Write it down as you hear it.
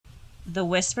The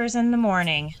whispers in the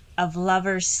morning of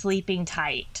lovers sleeping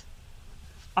tight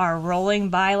are rolling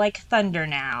by like thunder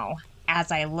now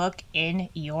as I look in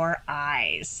your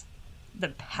eyes.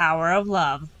 The Power of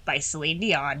Love by Celine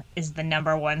Dion is the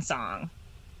 #1 song.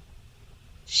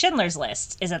 Schindler's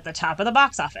List is at the top of the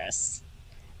box office.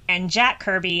 And Jack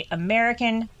Kirby,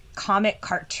 American comic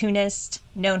cartoonist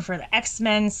known for the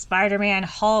X-Men, Spider-Man,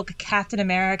 Hulk, Captain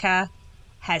America,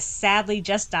 has sadly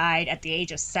just died at the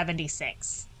age of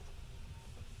 76.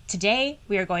 Today,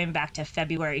 we are going back to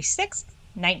February 6th,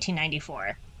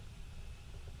 1994.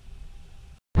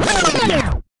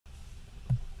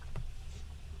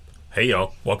 Hey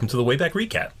y'all, welcome to the Wayback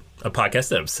Recap, a podcast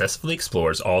that obsessively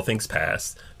explores all things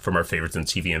past, from our favorites in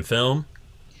TV and film,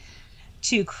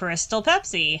 to Crystal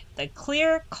Pepsi, the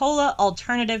clear cola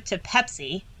alternative to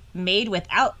Pepsi, made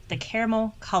without the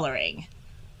caramel coloring.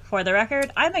 For the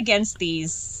record, I'm against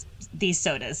these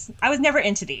sodas. I was never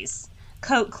into these.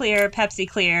 Coke Clear, Pepsi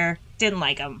Clear, didn't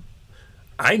like them.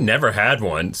 I never had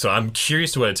one, so I'm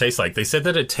curious to what it tastes like. They said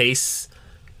that it tastes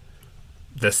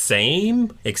the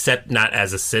same, except not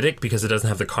as acidic because it doesn't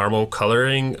have the caramel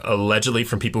coloring, allegedly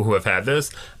from people who have had this.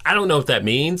 I don't know what that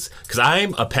means, because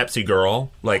I'm a Pepsi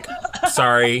girl. Like,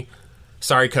 sorry,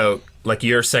 Coke. Like,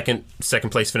 you're second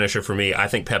place finisher for me. I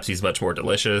think Pepsi's much more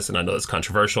delicious, and I know it's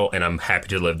controversial, and I'm happy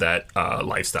to live that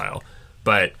lifestyle.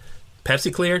 But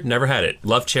Pepsi Clear, never had it.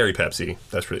 Love cherry Pepsi.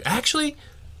 That's really... Actually,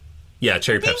 yeah,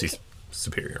 cherry Pepsi's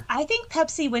superior. I think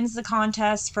Pepsi wins the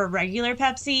contest for regular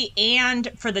Pepsi and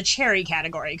for the cherry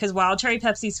category, because Wild Cherry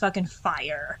Pepsi's fucking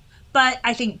fire. But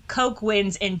I think Coke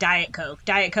wins in Diet Coke.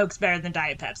 Diet Coke's better than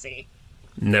Diet Pepsi.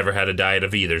 Never had a diet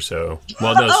of either, so...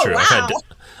 Well, no, it's true. Wow.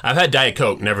 I've had Diet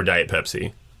Coke, never Diet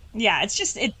Pepsi. Yeah, it's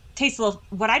just, it tastes a little...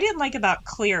 What I didn't like about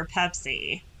clear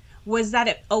Pepsi was that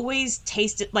it always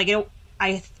tasted like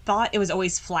I thought it was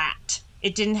always flat.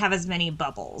 It didn't have as many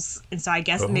bubbles. And so I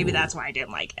guess maybe that's why I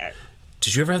didn't like it.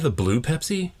 Did you ever have the blue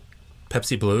Pepsi?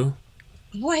 Pepsi Blue?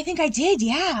 Oh, I think I did,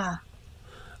 yeah.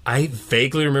 I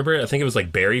vaguely remember it. I think it was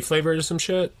like berry flavored or some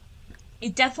shit.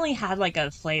 It definitely had like a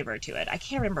flavor to it. I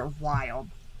can't remember wild.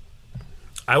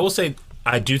 I will say,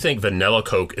 I do think vanilla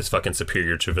Coke is fucking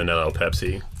superior to vanilla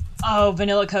Pepsi. Oh,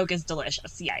 vanilla Coke is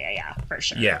delicious. Yeah, for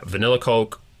sure. Yeah, vanilla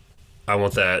Coke. I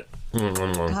want that.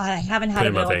 God, I haven't had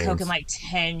a vanilla Coke in like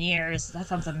 10 years. That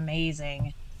sounds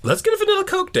amazing. Let's get a vanilla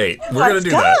Coke date. We're going to do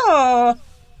that.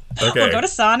 Okay. We'll go to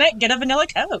Sonic, get a vanilla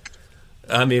Coke.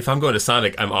 I mean, if I'm going to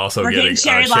Sonic, I'm also getting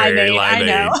cherry limeade. I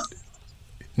know.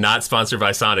 Not sponsored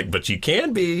by Sonic, but you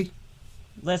can be.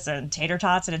 Listen, tater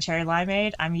tots and a cherry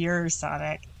limeade. I'm yours,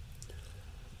 Sonic.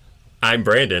 I'm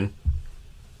Brandon.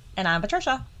 And I'm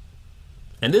Patricia.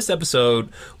 In this episode,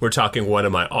 we're talking one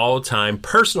of my all-time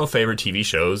personal favorite TV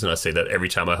shows, and I say that every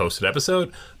time I host an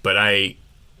episode, but I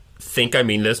think I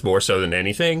mean this more so than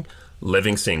anything,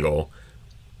 Living Single.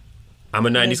 I'm a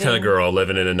 90s kind of girl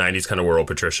living in a 90s kind of world,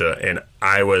 Patricia, and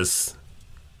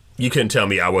you couldn't tell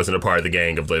me I wasn't a part of the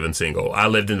gang of Living Single. I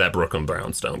lived in that Brooklyn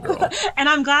brownstone, girl. And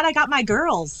I'm glad I got my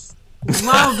girls.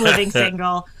 Love Living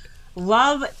Single.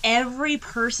 Love every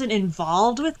person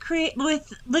involved with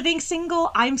Living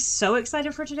Single. I'm so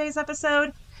excited for today's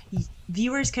episode.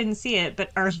 Listeners couldn't see it,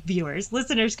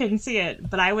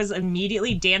 but I was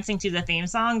immediately dancing to the theme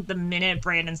song the minute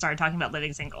Brandon started talking about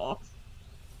Living Single.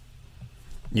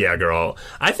 Yeah, girl.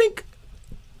 I think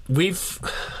we've...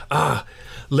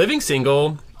 Living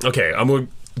Single... Okay, I'm going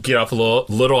to get off a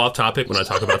little off topic when I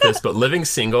talk about this, but Living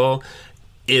Single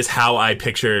is how I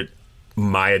pictured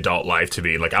my adult life to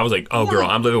be. Like, I was like, oh, girl,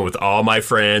 I'm living with all my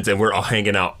friends, and we're all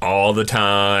hanging out all the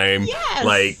time. Yes.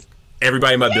 Like,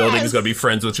 everybody in my building is going to be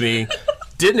friends with me.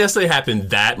 Didn't necessarily happen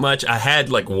that much. I had,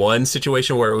 like, one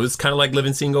situation where it was kind of like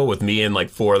Living Single with me and, like,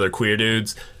 4 other queer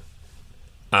dudes.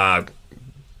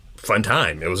 Fun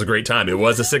time. It was a great time. It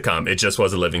was a sitcom. It just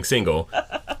wasn't Living Single.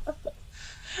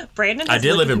 Brandon has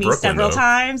lived with me several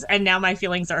times, and now my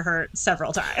feelings are hurt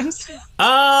several times.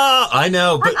 I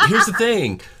know, but here's the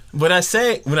thing. When I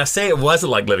say it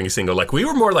wasn't like Living Single, like, we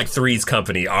were more like Three's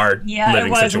Company, our living situation. Yeah, it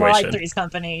was more like Three's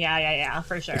Company. Yeah,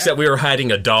 for sure. Except we were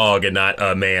hiding a dog and not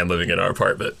a man living in our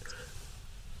apartment.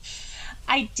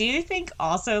 I do think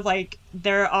also, like,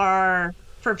 there are,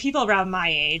 for people around my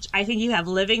age, I think you have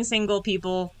Living Single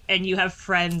people and you have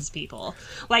Friends people.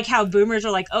 Like how boomers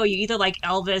are like, oh, you either like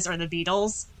Elvis or the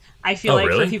Beatles. I feel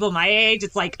really? For people my age,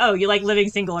 it's like, oh, you like Living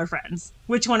Single or Friends.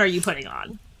 Which one are you putting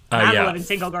on? I'm a Living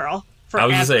Single girl. Forever. I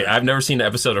was going to say, I've never seen an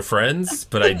episode of Friends,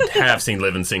 but I have seen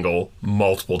Living Single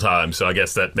multiple times, so I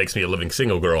guess that makes me a Living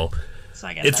Single girl. So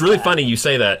I guess it's really funny you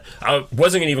say that. I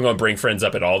wasn't even going to bring Friends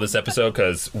up at all this episode,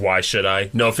 because why should I?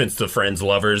 No offense to Friends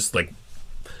lovers. Like,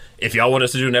 If y'all want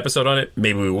us to do an episode on it,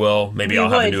 maybe we will. Maybe I'll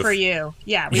have a new for you.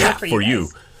 Yeah, we would for you.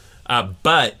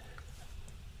 But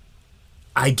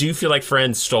I do feel like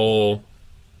Friends stole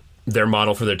their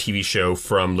model for their TV show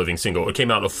from Living Single. It came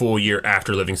out a full year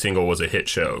after Living Single was a hit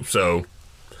show. So,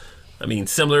 I mean,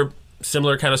 similar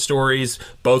kind of stories.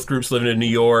 Both groups living in New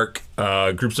York.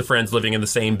 Groups of friends living in the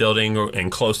same building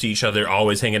and close to each other,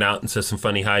 always hanging out into some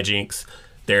funny hijinks.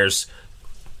 There's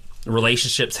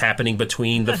relationships happening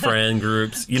between the friend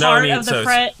groups. You know what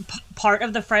I mean? Part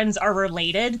of the friends are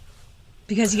related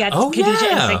because you got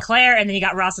Khadijah and Sinclair, and then you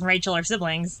got Ross and Rachel are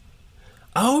siblings.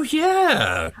 Oh,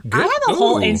 yeah. Good. I have a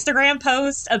whole Instagram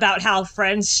post about how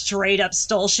Friends straight up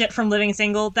stole shit from Living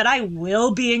Single that I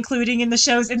will be including in the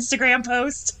show's Instagram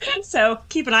post. So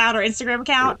keep an eye on our Instagram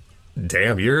account.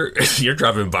 Damn, you're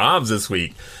dropping bombs this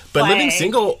week. But Living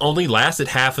Single only lasted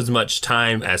half as much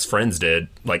time as Friends did,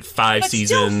 like 5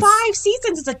 seasons. Still 5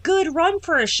 seasons is a good run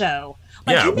for a show.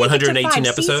 Like, yeah, 118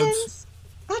 episodes. Seasons,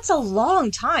 that's a long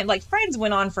time. Like, Friends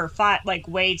went on for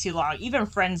way too long. Even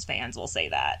Friends fans will say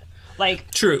that.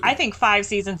 Like, true. I think 5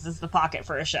 seasons is the pocket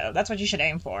for a show. That's what you should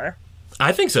aim for.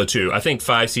 I think so too. I think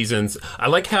 5 seasons. I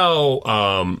like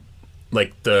how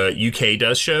like the UK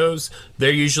does shows.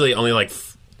 They're usually only like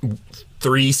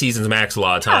 3 seasons max a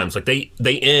lot of times. Like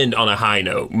they end on a high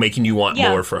note, making you want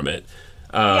more from it.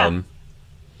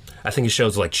 I think it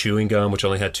shows like Chewing Gum, which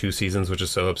only had 2 seasons, which is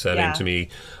so upsetting to me.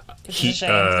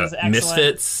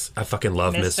 Misfits. I fucking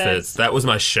love Misfits. That was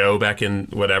my show back in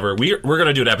whatever. We're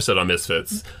gonna do an episode on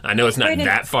Misfits. I know it's not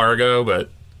that far ago, but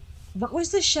what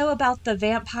was the show about the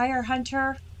vampire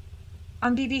hunter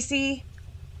on BBC?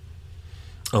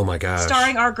 Oh my gosh!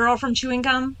 Starring our girl from Chewing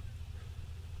Gum.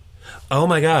 Oh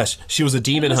my gosh, she was a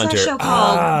demon hunter. That show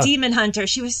called Demon Hunter.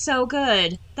 She was so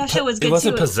good. That show was good. It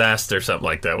wasn't Possessed or something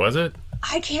like that, was it?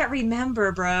 I can't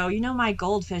remember, bro. You know my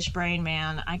goldfish brain,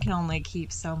 man. I can only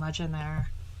keep so much in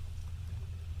there.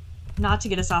 Not to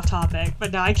get us off topic,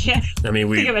 but no, I can't. I mean,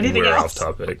 we're off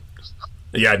topic.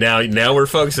 Yeah, now we're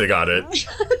focusing on it.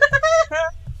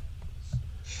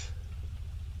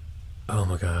 Oh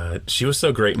my god, she was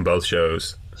so great in both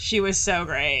shows. She was so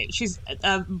great. She's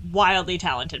a wildly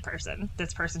talented person.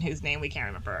 This person whose name we can't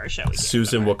remember our show.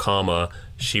 Susan Wakama.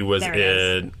 She was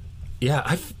in.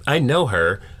 Yeah, I know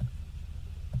her.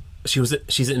 She's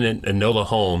in Enola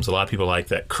Holmes. A lot of people like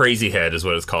that. Crazy Head is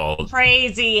what it's called.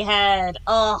 Crazy Head.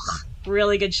 Ugh,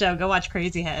 really good show. Go watch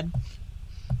Crazy Head.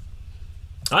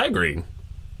 I agree.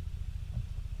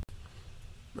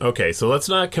 Okay, so let's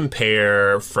not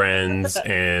compare Friends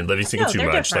and Living Single too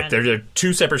much. Different. Like they're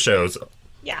 2 separate shows.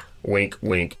 Yeah. Wink,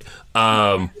 wink.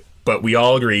 But we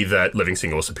all agree that Living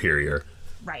Single is superior.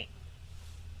 Right.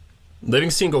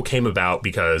 Living Single came about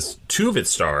because 2 of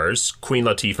its stars, Queen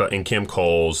Latifah and Kim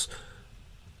Coles,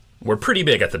 were pretty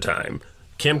big at the time.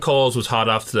 Kim Coles was hot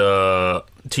off the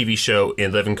TV show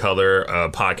In Living Color, a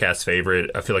podcast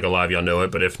favorite. I feel like a lot of y'all know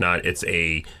it, but if not, it's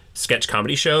a sketch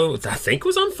comedy show. I think it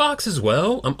was on Fox as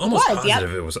well. I'm almost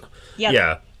positive it was. Yep.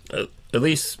 Yeah. At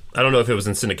least, I don't know if it was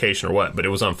in syndication or what, but it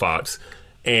was on Fox.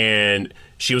 And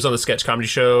she was on the sketch comedy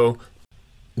show.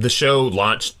 The show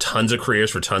launched tons of careers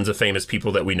for tons of famous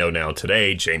people that we know now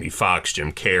today. Jamie Foxx,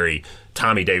 Jim Carrey,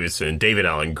 Tommy Davidson, David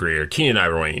Allen Greer, Keenan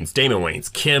Ivory Wayans, Damon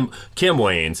Wayans, Kim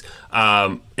Wayans.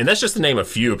 And that's just to name a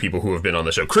few people who have been on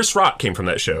the show. Chris Rock came from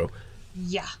that show.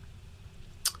 Yeah.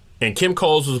 And Kim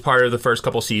Coles was a part of the first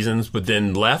couple seasons, but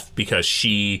then left because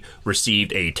she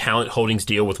received a talent holdings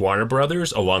deal with Warner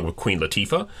Brothers along with Queen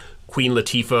Latifah. Queen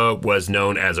Latifah was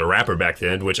known as a rapper back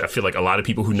then, which I feel like a lot of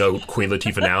people who know Queen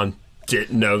Latifah now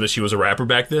didn't know that she was a rapper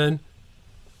back then.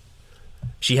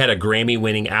 She had a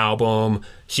Grammy-winning album.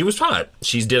 She was hot.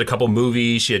 She did a couple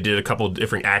movies. She did a couple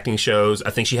different acting shows. I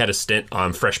think she had a stint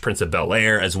on Fresh Prince of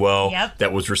Bel-Air as well. Yep.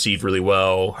 That was received really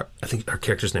well. I think her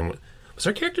character's name was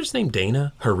her character's name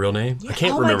Dana? Her real name? Yeah. I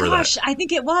can't remember that. I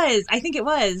think it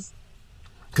was.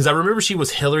 Because I remember she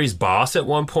was Hillary's boss at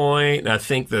one point. And I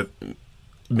think that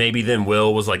maybe then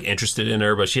Will was like interested in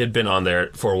her, but she had been on there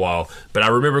for a while. But I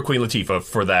remember Queen Latifah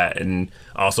for that, and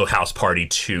also House Party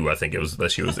 2, I think it was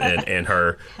that she was in, and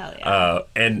her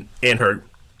and her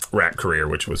rap career,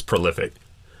 which was prolific.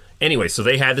 Anyway, so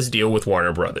they had this deal with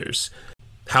Warner Brothers.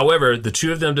 However, the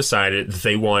 2 of them decided that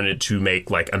they wanted to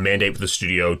make like a mandate with the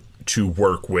studio to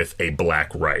work with a black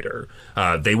writer.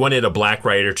 They wanted a black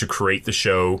writer to create the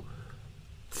show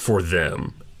for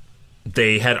them.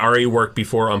 They had already worked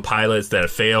before on pilots that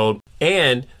have failed.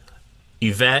 And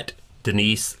Yvette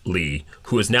Denise Lee,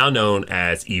 who is now known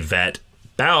as Yvette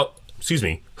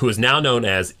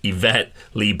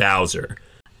Lee Bowser.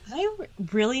 I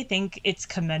really think it's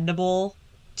commendable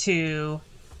to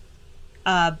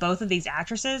both of these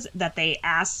actresses that they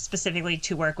asked specifically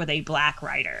to work with a black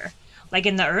writer. Like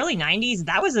in the early 90s,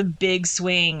 that was a big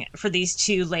swing for these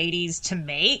two ladies to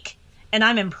make, and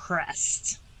I'm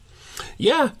impressed.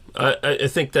 Yeah, I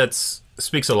think that's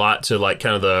speaks a lot to like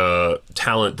kind of the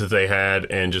talent that they had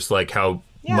and just like how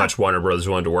much Warner Brothers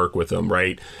wanted to work with them,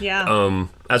 right? Yeah.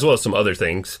 As well as some other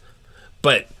things.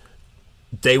 But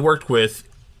they worked with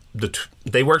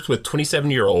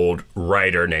 27-year-old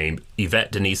writer named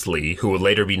Yvette Denise Lee, who would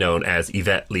later be known as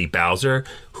Yvette Lee Bowser,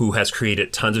 who has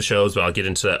created tons of shows, but I'll get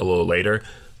into that a little later.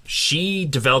 She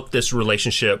developed this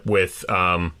relationship with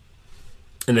an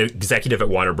executive at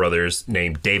Warner Brothers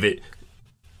named David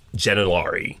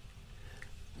Gentilari.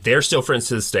 They're still friends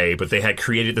to this day, but they had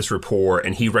created this rapport,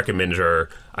 and he recommended her,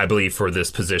 I believe, for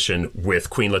this position with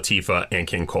Queen Latifah and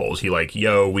Ken Coles. He like,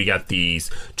 yo, we got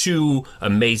these two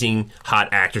amazing hot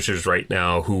actresses right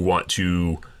now who want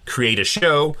to create a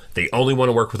show. They only want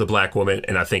to work with a black woman,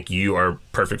 and I think you are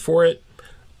perfect for it.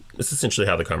 That's essentially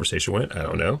how the conversation went. I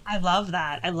don't know. I love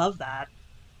that. I love that.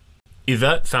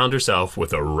 Yvette found herself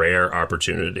with a rare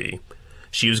opportunity.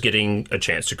 She was getting a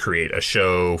chance to create a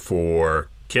show for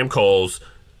Kim Coles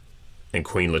and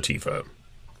Queen Latifah.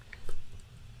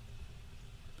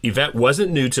 Yvette wasn't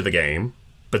new to the game,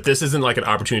 but this isn't like an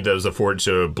opportunity that was afforded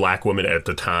to black women at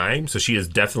the time, so she is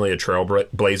definitely a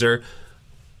trailblazer.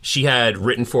 She had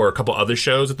written for a couple other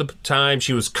shows at the time.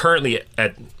 She was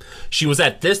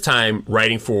at this time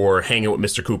writing for Hanging with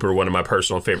Mr. Cooper, one of my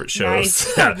personal favorite shows.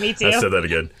 Nice. Me too. I said that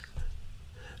again.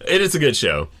 It is a good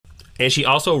show. And she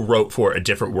also wrote for A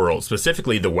Different World,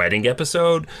 specifically the wedding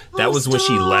episode. That was when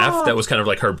she left. That was kind of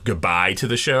like her goodbye to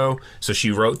the show. So she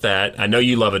wrote that. I know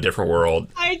you love A Different World.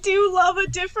 I do love A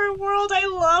Different World. I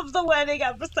love the wedding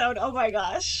episode. Oh my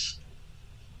gosh.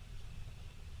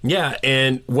 Yeah,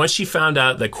 and once she found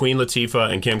out that Queen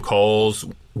Latifah and Kim Coles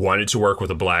wanted to work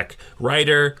with a black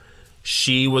writer,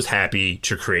 she was happy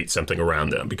to create something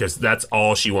around them because that's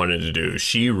all she wanted to do.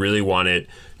 She really wanted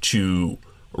to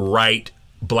write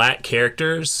black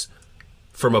characters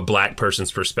from a black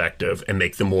person's perspective and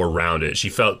make them more rounded. She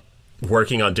felt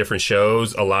working on different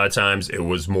shows, a lot of times it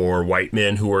was more white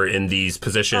men who were in these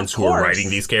positions who were writing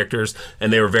these characters,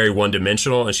 and they were very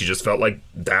one-dimensional, and she just felt like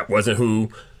that wasn't who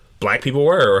black people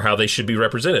were or how they should be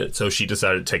represented. So she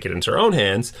decided to take it into her own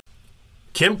hands.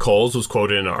 Kim Coles was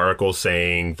quoted in an article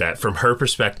saying that from her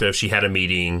perspective, she had a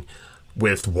meeting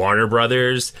with Warner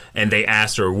Brothers, and they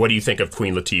asked her, what do you think of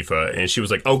Queen Latifah? And she was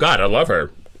like, oh God, I love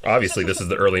her. Obviously, this is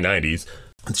the early 90s.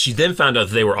 She then found out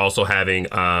that they were also having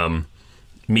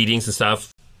meetings and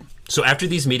stuff. So after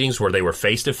these meetings where they were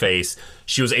face-to-face,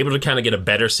 she was able to kind of get a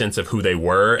better sense of who they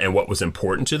were and what was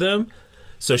important to them.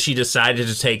 So she decided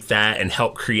to take that and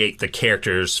help create the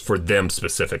characters for them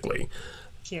specifically.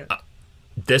 Cute.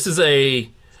 This is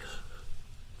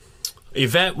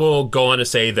Yvette will go on to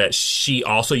say that she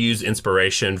also used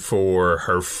inspiration for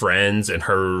her friends and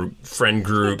her friend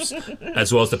groups,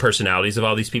 as well as the personalities of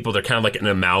all these people. They're kind of like an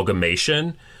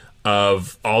amalgamation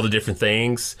of all the different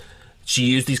things. She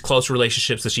used these close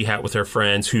relationships that she had with her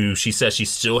friends, who she says she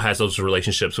still has those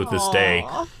relationships with this day.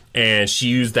 And she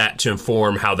used that to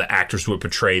inform how the actors would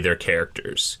portray their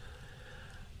characters.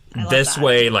 This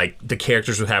way, like, the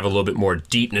characters would have a little bit more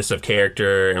deepness of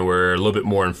character and were a little bit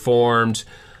more informed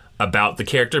about the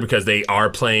character because they are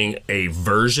playing a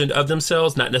version of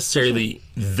themselves, not necessarily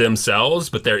themselves,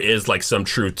 but there is like some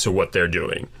truth to what they're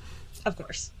doing. Of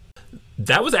course.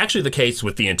 That was actually the case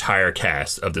with the entire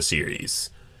cast of the series.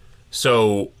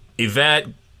 So Yvette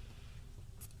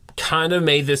kind of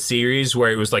made this series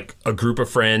where it was like a group of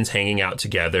friends hanging out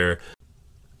together.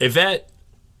 Yvette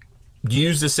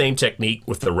used the same technique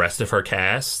with the rest of her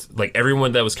cast. Like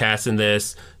everyone that was cast in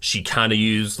this, she kind of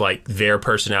used like their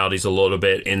personalities a little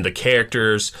bit in the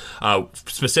characters.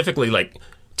 Specifically like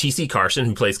T.C. Carson,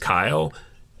 who plays Kyle,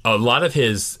 a lot of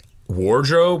his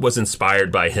wardrobe was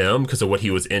inspired by him because of what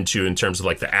he was into in terms of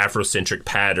like the Afrocentric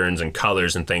patterns and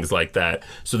colors and things like that.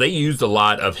 So they used a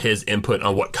lot of his input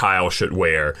on what Kyle should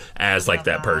wear as like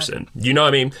that person. You know what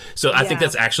I mean? So I think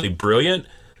that's actually brilliant.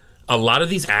 A lot of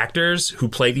these actors who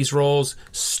play these roles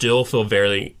still feel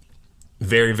very,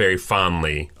 very, very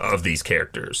fondly of these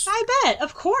characters. I bet.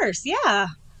 Of course. Yeah. I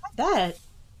bet.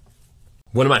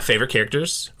 One of my favorite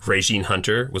characters, Regine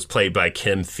Hunter, was played by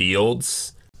Kim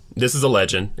Fields. This is a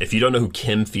legend. If you don't know who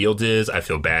Kim Fields is, I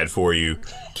feel bad for you.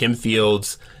 Kim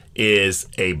Fields is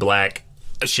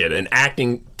an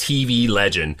acting TV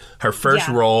legend. Her first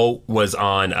role was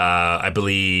on, I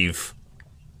believe...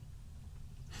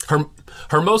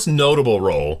 Her most notable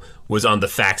role was on The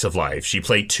Facts of Life. She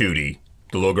played Tootie,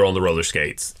 the little girl on the roller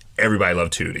skates. Everybody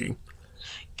loved Tootie.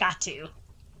 Got to.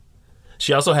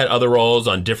 She also had other roles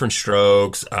on Different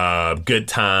Strokes, Good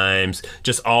Times,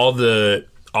 just all the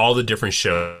different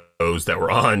shows that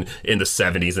were on in the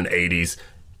 70s and 80s.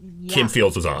 Yeah. Kim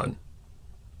Fields was on.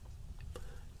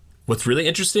 What's really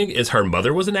interesting is her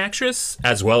mother was an actress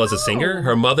as well as a singer.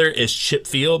 Her mother is Chip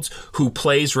Fields, who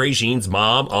plays Regine's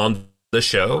mom on the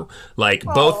show. Like,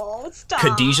 both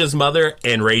Khadijah's mother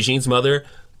and Regine's mother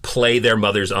play their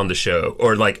mothers on the show,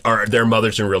 or like are their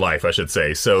mothers in real life, I should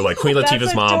say. So like Queen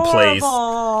Latifah's mom plays.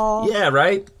 Yeah,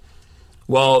 right.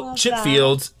 Well, Chip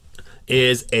Fields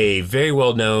is a very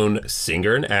well-known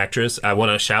singer and actress. I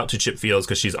want to shout to Chip Fields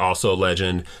because she's also a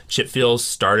legend. Chip Fields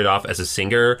started off as a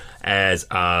singer as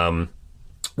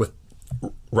with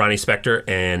Ronnie Spector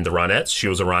and the Ronettes. She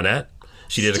was a Ronette.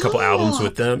 She did a couple albums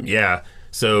with them. Yeah.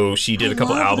 So she did a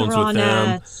couple albums with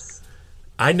them.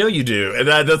 I know you do. And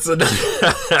that's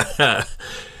another.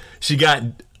 She got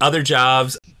other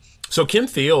jobs. So Kim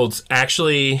Fields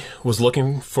actually was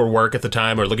looking for work at the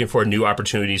time, or looking for new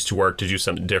opportunities to work, to do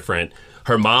something different.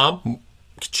 Her mom,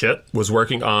 Chip, was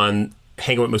working on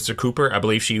Hanging with Mr. Cooper. I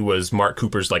believe she was Mark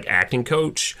Cooper's like acting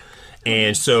coach.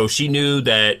 And so she knew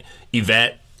that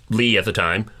Yvette Lee at the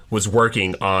time was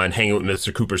working on Hanging with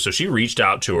Mr. Cooper. So she reached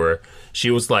out to her.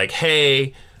 She was like,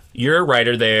 hey, you're a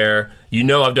writer there. You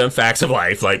know I've done Facts of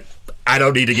Life. Like, I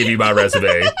don't need to give you my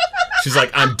resume. She's like,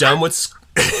 I'm done with...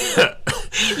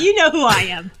 You know who I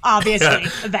am, obviously.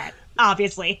 Yvette,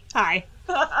 obviously. Hi.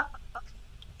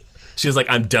 She was like,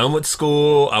 I'm done with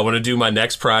school. I want to do my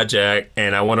next project,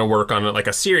 and I want to work on like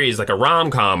a series, like a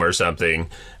rom-com or something.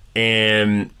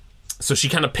 And so she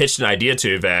kind of pitched an idea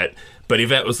to Yvette, but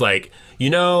Yvette was like, you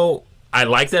know, I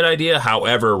like that idea.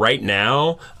 However, right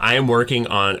now I am working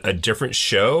on a different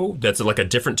show that's like a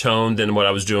different tone than what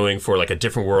I was doing for like A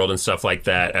Different World and stuff like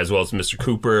that, as well as Mr.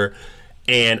 Cooper.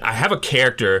 And I have a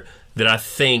character that I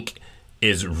think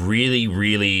is really,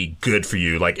 really good for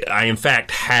you. Like, I in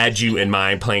fact had you in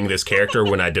mind playing this character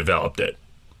when I developed it.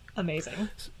 Amazing.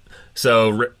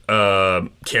 So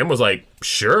Kim was like,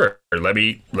 sure, let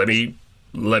me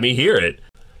hear it.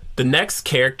 The next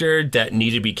character that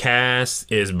needed to be cast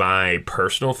is my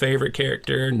personal favorite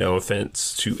character. No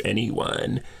offense to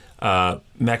anyone.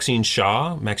 Maxine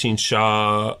Shaw. Maxine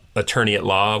Shaw, attorney at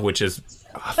law, which is,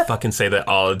 I fucking say that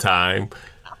all the time.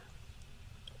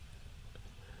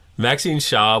 Maxine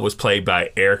Shaw was played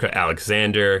by Erica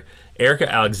Alexander.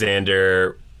 Erica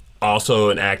Alexander,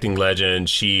 also an acting legend.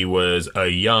 She was a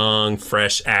young,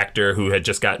 fresh actor who had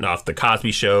just gotten off The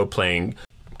Cosby Show playing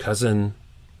Cousin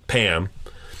Pam.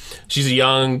 She's a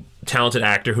young, talented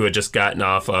actor who had just gotten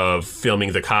off of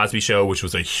filming The Cosby Show, which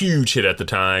was a huge hit at the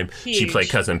time. Huge. She played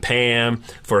Cousin Pam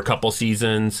for a couple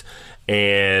seasons.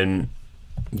 And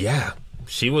yeah,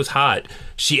 she was hot.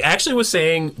 She actually was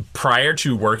saying prior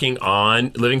to working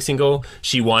on Living Single,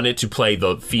 she wanted to play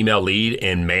the female lead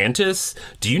in Mantis.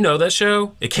 Do you know that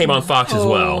show? It came on Fox as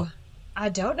well. I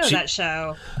don't know that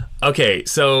show. Okay,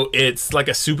 so it's like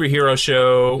a superhero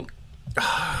show.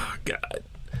 Oh, God.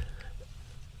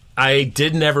 I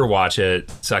did never watch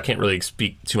it, so I can't really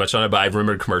speak too much on it, but I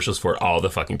remember commercials for it all the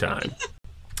fucking time.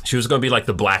 She was going to be like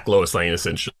the Black Lois Lane,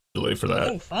 essentially, for that.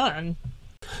 Oh, fun.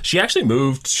 She actually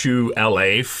moved to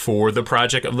LA for the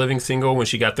project of Living Single when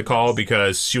she got the call,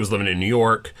 because she was living in New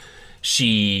York.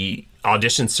 She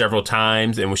auditioned several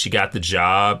times, and when she got the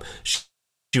job, she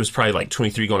was probably like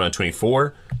 23 going on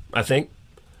 24, I think.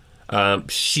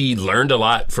 She learned a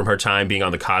lot from her time being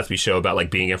on The Cosby Show about like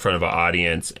being in front of an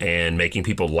audience and making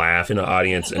people laugh in an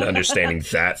audience and understanding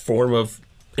that form of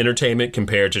entertainment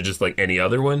compared to just like any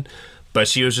other one. But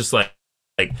she was just like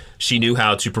she knew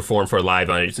how to perform for a live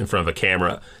audience in front of a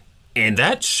camera. And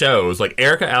that shows, like,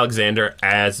 Erica Alexander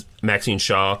as Maxine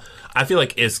Shaw, I feel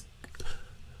like is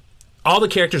all the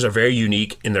characters are very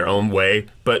unique in their own way,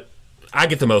 but I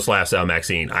get the most laughs out of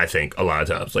Maxine, I think, a lot of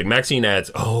times. Like, Maxine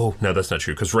adds, oh, no, that's not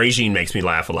true, because Regine makes me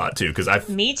laugh a lot, too, because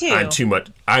Me too.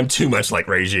 I'm too much like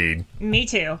Regine. Me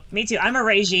too. I'm a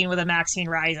Regine with a Maxine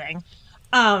rising.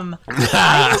 I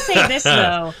will say this,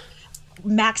 though.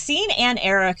 Maxine and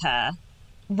Erica,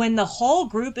 when the whole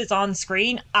group is on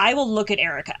screen, I will look at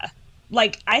Erica.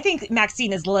 Like, I think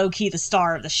Maxine is low-key the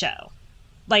star of the show.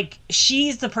 Like,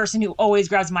 she's the person who always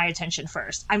grabs my attention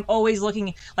first. I'm always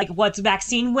looking, like, what's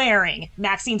Maxine wearing?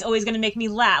 Maxine's always going to make me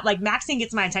laugh. Like, Maxine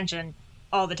gets my attention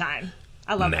all the time.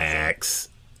 I love Max.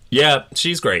 Maxine. Yeah,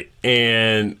 she's great.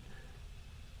 And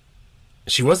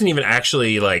she wasn't even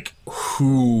actually, like,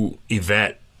 who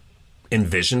Yvette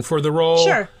envisioned for the role.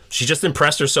 Sure. She just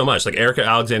impressed her so much. Like, Erica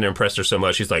Alexander impressed her so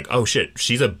much. She's like, oh, shit,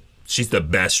 she's the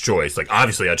best choice. Like,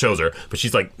 obviously I chose her, but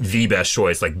she's like the best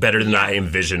choice. Like, better than I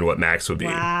envisioned what Max would be.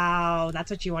 Wow, that's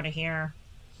what you want to hear.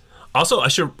 Also, I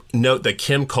should note that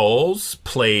Kim Coles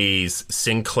plays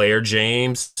Sinclair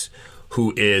James,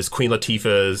 who is Queen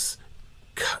Latifah's.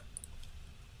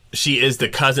 She is the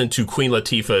cousin to Queen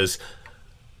Latifah's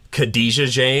Khadijah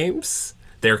James.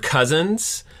 They're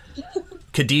cousins.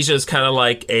 Khadijah is kind of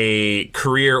like a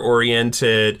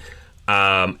career-oriented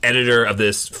editor of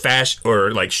this fashion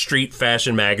or like street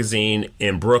fashion magazine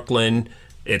in Brooklyn.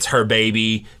 It's her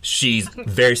baby. She's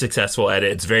very successful at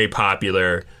it. It's very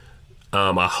popular.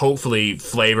 Hopefully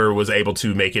Flavor was able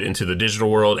to make it into the digital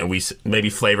world, and maybe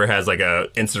Flavor has like a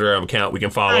Instagram account we can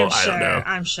follow. I don't know.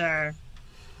 I'm sure.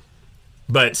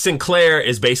 But Sinclair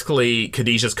is basically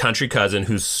Khadijah's country cousin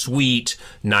who's sweet,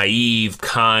 naive,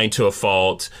 kind to a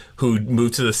fault, who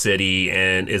moved to the city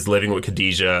and is living with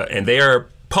Khadijah. And they are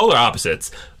polar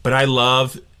opposites. But I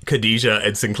love Khadijah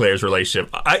and Sinclair's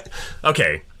relationship. I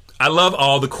love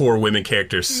all the core women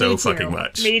characters so fucking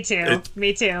much. Me too.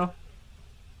 Me too.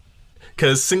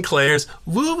 Because Sinclair's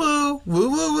woo-woo,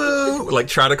 woo-woo-woo, like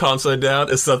try to calm someone down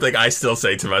is something I still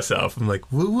say to myself. I'm like,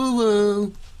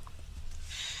 woo-woo-woo.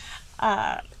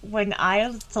 When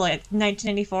like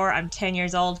 1994, I'm 10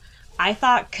 years old, I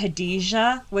thought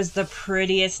Khadijah was the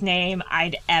prettiest name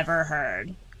I'd ever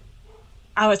heard.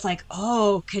 I was like,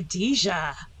 oh,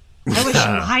 Khadijah. I wish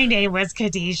my name was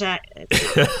Khadijah.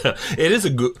 It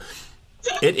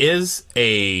is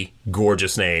a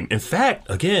gorgeous name. In fact,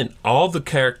 again, all the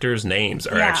characters' names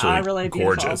are actually really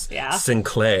gorgeous. Yeah.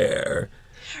 Sinclair,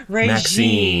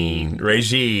 Maxine,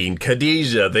 Regine,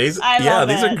 Khadijah. These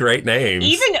are great names.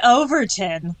 Even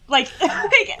Overton. Like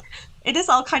it is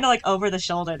all kind of like over the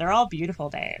shoulder. They're all beautiful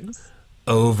names.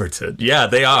 Overton. Yeah,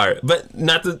 they are. But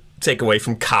not to take away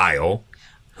from Kyle,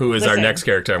 who is our next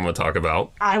character I'm going to talk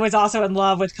about. I was also in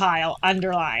love with Kyle.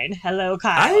 Underline. Hello,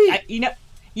 Kyle.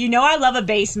 You know I love a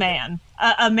bass man.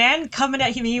 A man coming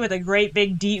at me with a great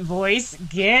big deep voice.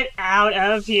 Get out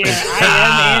of here.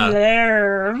 I am in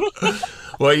there.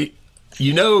 Well,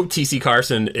 you know T.C.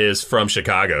 Carson is from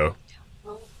Chicago.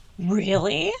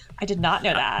 Really? I did not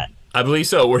know that. I believe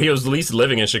so. Where he was at least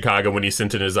living in Chicago when he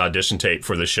sent in his audition tape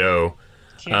for the show.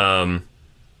 Cute.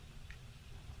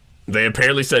 They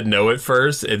apparently said no at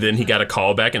first, and then he got a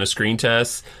call back in a screen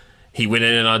test. He went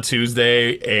in on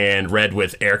Tuesday and read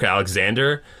with Erica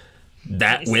Alexander.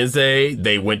 That Wednesday,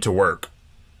 they went to work.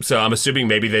 So I'm assuming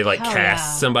maybe they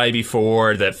cast somebody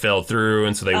before that fell through,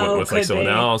 and so they went with someone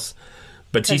else.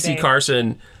 But T.C.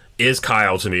 Carson is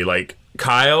Kyle to me. Like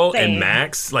Kyle and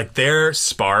Max, like their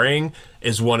sparring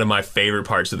is one of my favorite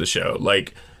parts of the show.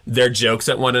 Like their jokes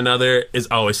at one another is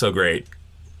always so great.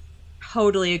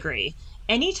 Totally agree.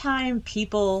 Anytime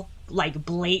people like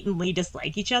blatantly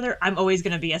dislike each other, I'm always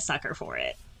going to be a sucker for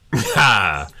it.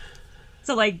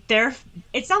 So like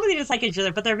it's not that they dislike each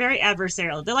other, but they're very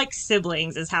adversarial. They're like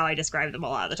siblings is how I describe them a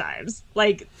lot of the times.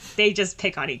 Like they just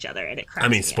pick on each other and it cracks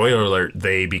me spoiler alert,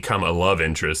 they become a love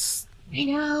interest. I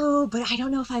know, but I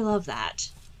don't know if I love that.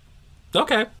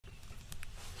 Okay.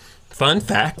 Fun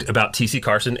fact about T.C.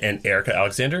 Carson and Erica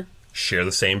Alexander share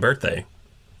the same birthday.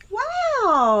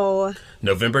 Wow.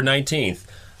 November 19th.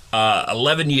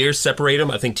 11 years separate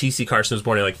them. I think T.C. Carson was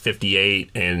born in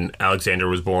 58 and Alexander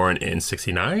was born in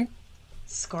 69.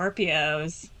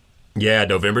 Scorpios. Yeah,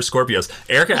 November Scorpios.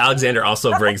 Erica Alexander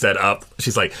also brings that up.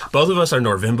 She's like, both of us are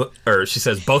November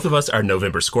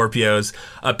Scorpios.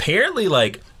 Apparently,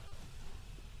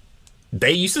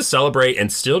 they used to celebrate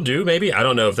and still do, maybe. I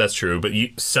don't know if that's true, but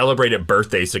you celebrated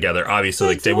birthdays together,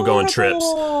 obviously. They would go on trips.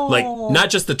 Not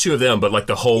just the two of them, but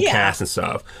the whole cast and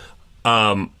stuff.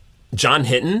 John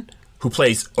Hinton, who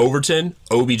plays Overton,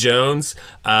 Obie Jones,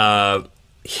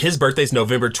 his birthday's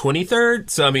November 23rd.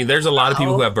 So, there's a lot of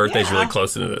people who have birthdays really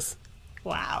close to this.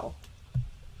 Wow.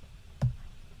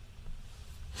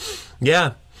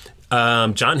 Yeah.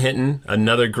 John Hinton,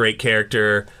 another great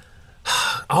character.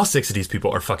 All six of these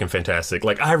people are fucking fantastic.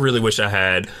 I really wish I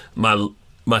had my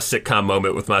sitcom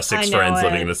moment with my six friends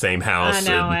living in the same house. I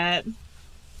know it.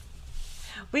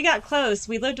 We got close.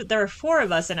 There were four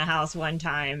of us in a house one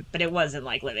time, but it wasn't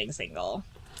like living single.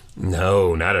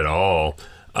 No, not at all.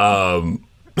 I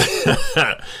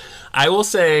will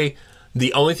say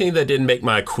the only thing that didn't make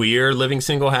my queer living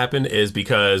single happen is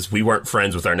because we weren't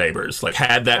friends with our neighbors.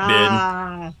 Had that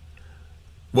been...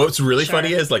 What's really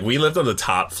funny is, we lived on the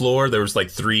top floor. There was,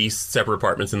 3 separate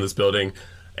apartments in this building.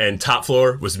 And top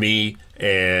floor was me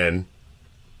and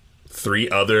 3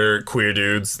 other queer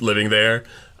dudes living there.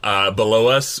 Below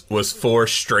us was 4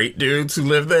 straight dudes who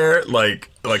lived there,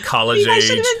 college age. You guys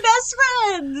should have been best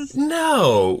friends.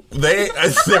 No,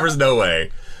 there was no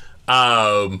way.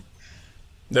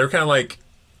 They were kind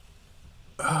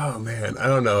of Oh man, I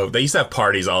don't know. They used to have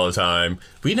parties all the time.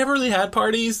 We never really had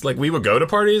parties. Like we would go to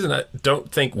parties, and I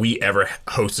don't think we ever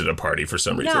hosted a party for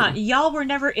some Yeah, reason. y'all were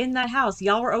never in that house.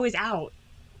 Y'all were always out.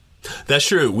 That's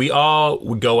true. We all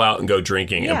would go out and go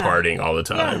drinking and Yeah. partying all the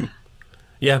Yeah. time.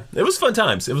 Yeah, it was fun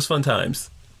times. It was fun times.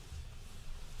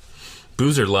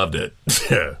 Boozer loved it.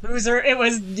 Boozer, it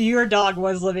was your dog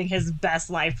was living his best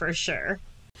life for sure.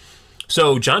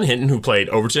 So John Hinton, who played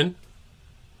Overton,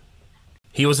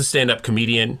 he was a stand-up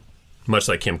comedian, much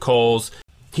like Kim Coles.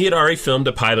 He had already filmed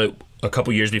a pilot a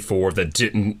couple years before that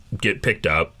didn't get picked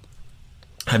up.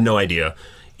 I have no idea.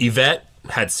 Yvette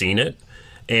had seen it,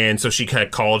 and so she kind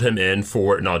of called him in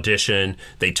for an audition.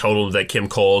 They told him that Kim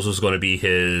Coles was going to be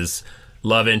his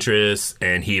love interest,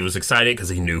 and he was excited because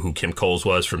he knew who Kim Coles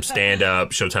was from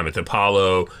stand-up, Showtime at the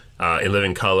Apollo, In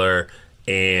Living Color,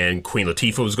 and Queen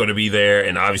Latifah was going to be there,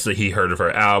 and obviously he heard of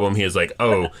her album. He was like,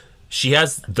 oh, she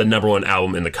has the #1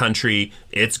 album in the country.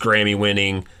 It's Grammy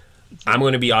winning. I'm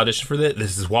going to be auditioning for this.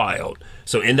 This is wild.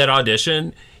 So in that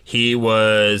audition, he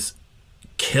was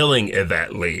killing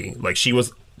Yvette Lee. Like, she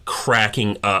was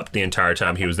cracking up the entire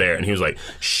time he was there. And he was like,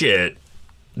 shit,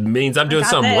 means I'm doing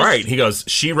something this. right. He goes,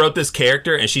 she wrote this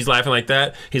character and she's laughing like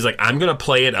that. He's like, I'm going to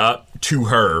play it up to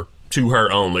her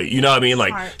only. You know what I mean?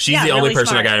 Like, Smart. she's Yeah, the only really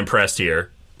person smart. I got impressed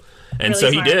here. And Really so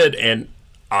he smart. did. And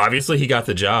obviously he got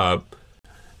the job.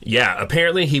 Yeah,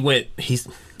 apparently he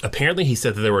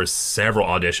said that there were several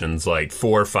auditions, like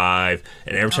 4 or 5,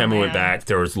 and every time we went man. back,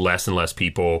 there was less and less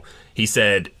people. He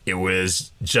said it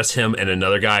was just him and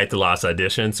another guy at the last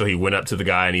audition, so he went up to the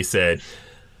guy and he said,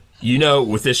 you know,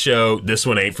 with this show, this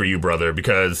one ain't for you, brother,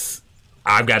 because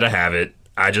I've got to have it.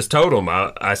 I just told him,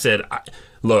 I said,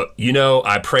 look, you know,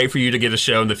 I pray for you to get a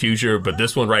show in the future, but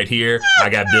this one right here, I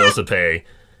got bills to pay,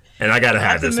 and I got to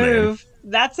have That's this, a man. move.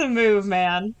 That's a move,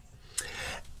 man.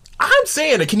 I'm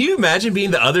saying, can you imagine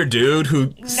being the other dude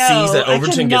who sees that I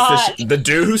Overton gets this? cannot. The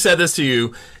dude who said this to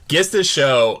you gets this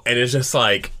show, and it's just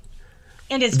like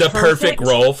And it's the perfect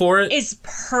role for it. Is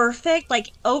perfect.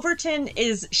 Like, Overton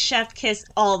is chef kiss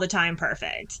all the time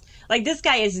perfect. Like, this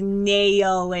guy is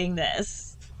nailing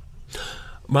this.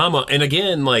 Mama, and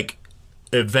again, like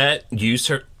Yvette used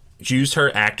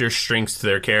her actor's strengths to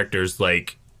their characters.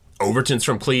 Like Overton's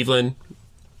from Cleveland.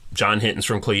 John Hinton's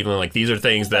from Cleveland. Like, these are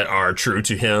things that are true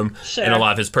to him, Sure. and a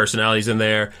lot of his personalities in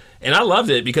there. And I loved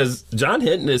it because John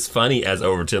Hinton is funny as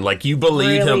Overton. Like, you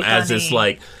believe Really him as this, funny.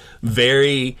 like,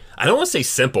 very, I don't want to say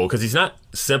simple, because he's not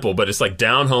simple, but it's like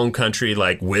down home country,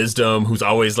 like wisdom, who's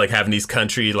always like having these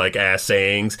country like ass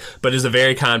sayings, but is a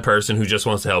very kind person who just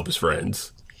wants to help his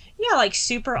friends. Yeah, like,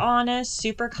 super honest,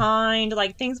 super kind.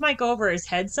 Like, things might go over his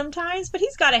head sometimes, but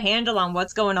he's got a handle on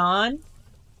what's going on.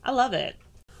 I love it.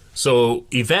 So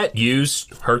Yvette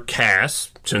used her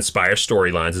cast to inspire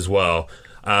storylines as well.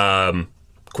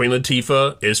 Queen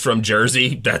Latifah is from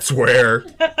Jersey. That's where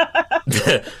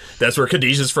that's where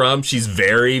Khadijah's from. She's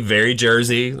very, very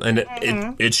Jersey, and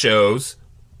it shows.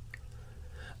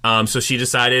 So she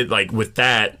decided, like, with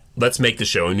that, let's make the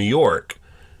show in New York.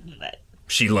 But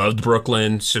She loved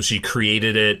Brooklyn, so she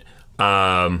created it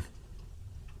for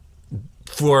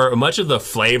much of the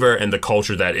flavor and the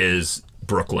culture that is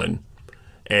Brooklyn.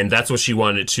 And that's what she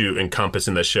wanted to encompass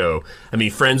in the show. I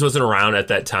mean, Friends wasn't around at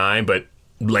that time, but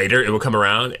later it would come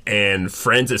around. And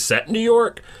Friends is set in New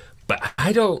York, but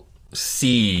I don't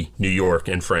see New York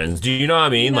in Friends. Do you know what I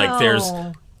mean? Like, there's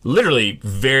No. literally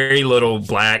very little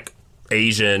Black,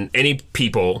 Asian, any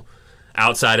people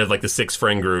outside of, like, the 6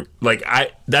 friend group. Like,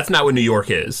 that's not what New York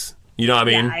is. You know what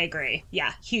I mean? yeah, I agree.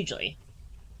 Yeah, hugely.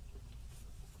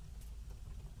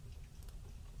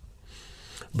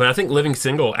 But I think Living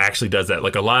Single actually does that.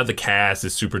 Like, a lot of the cast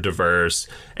is super diverse,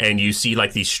 and you see,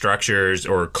 like, these structures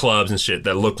or clubs and shit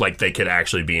that look like they could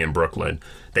actually be in Brooklyn.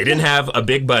 They didn't have a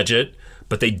big budget,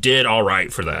 but they did all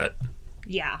right for that.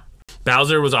 Yeah.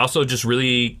 Bowser was also just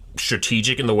really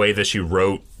strategic in the way that she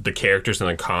wrote the characters and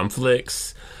the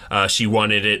conflicts. She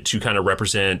wanted it to kind of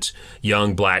represent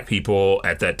young Black people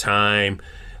at that time.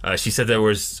 She said there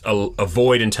was a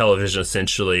void in television,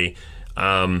 essentially.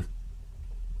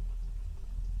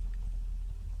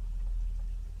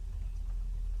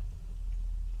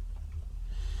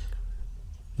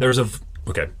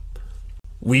 Okay.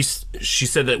 She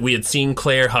said that we had seen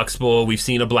Claire Huxtable, we've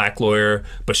seen a Black lawyer,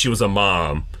 but she was a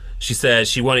mom. She said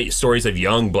she wanted stories of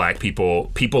young Black people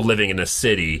living in a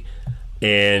city,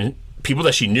 and people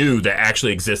that she knew that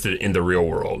actually existed in the real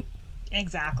world.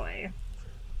 Exactly.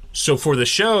 So for the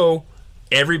show,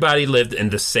 everybody lived in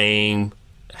the same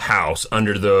house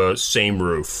under the same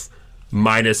roof,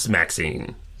 minus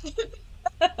Maxine.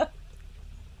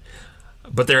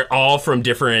 but they're all from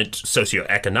different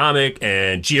socioeconomic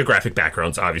and geographic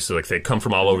backgrounds, obviously. Like, they come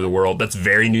from all over the world. That's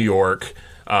very New York,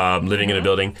 living in a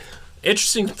building.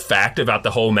 Interesting fact about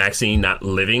the whole Maxine not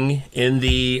living in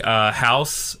the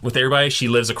house with everybody. She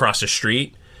lives across the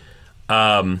street.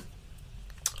 There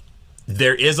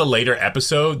is a later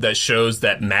episode that shows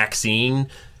that Maxine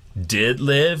did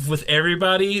live with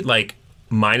everybody, like,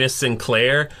 minus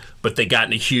Sinclair, but they got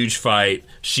in a huge fight.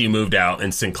 She moved out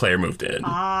and Sinclair moved in.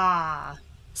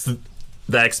 So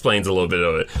that explains a little bit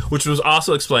of it, which was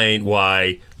also explained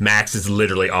why Max is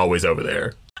literally always over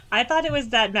there. I thought it was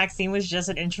that Maxine was just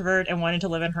an introvert and wanted to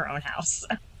live in her own house.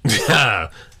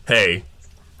 Hey.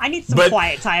 I need some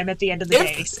quiet time at the end of the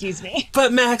day, excuse me.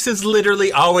 But Max is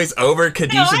literally always over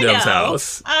Khadijah's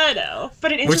house. I know.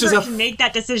 But an introvert can make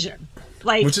that decision.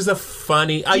 Like, which is a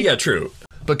funny... yeah, true.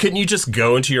 But couldn't you just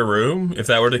go into your room if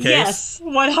that were the case? Yes,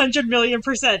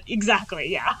 100,000,000%.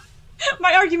 Exactly, yeah.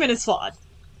 My argument is flawed.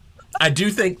 I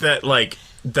do think that, like,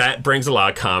 that brings a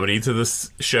lot of comedy to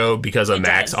this show because of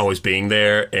Max always being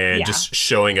there and just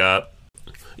showing up.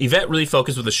 Yvette really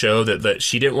focused with the show that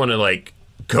she didn't want to, like,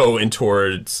 go in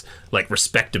towards, like,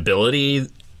 respectability.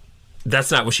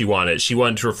 That's not what she wanted. She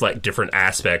wanted to reflect different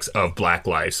aspects of Black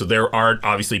life. So there are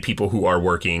obviously people who are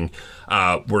working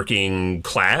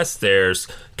class. There's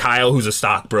Kyle, who's a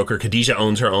stockbroker. Khadijah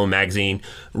owns her own magazine.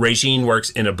 Regine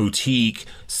works in a boutique.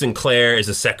 Sinclair is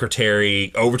a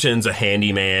secretary. Overton's a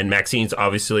handyman. Maxine's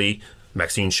obviously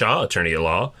Maxine Shaw, attorney at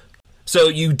law. So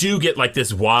you do get, like,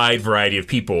 this wide variety of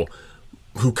people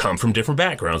who come from different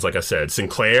backgrounds. Like I said,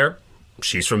 Sinclair,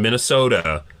 she's from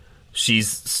Minnesota. She's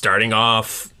starting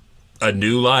off a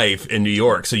new life in New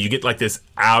York. So you get, like, this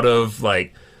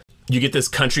you get this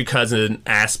country cousin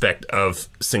aspect of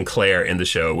Sinclair in the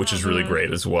show, which is really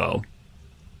great as well.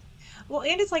 Well,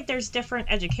 and it's like there's different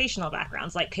educational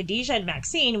backgrounds. Like, Khadijah and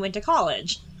Maxine went to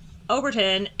college.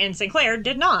 Overton and Sinclair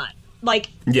did not. Like,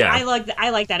 I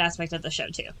like that aspect of the show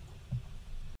too.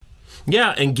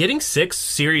 Yeah, and getting 6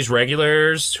 series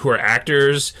regulars who are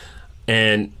actors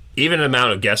and even an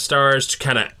amount of guest stars to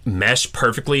kind of mesh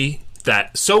perfectly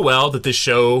so well that this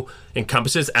show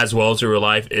encompasses as well as real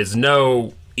life is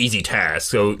no easy task.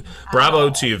 So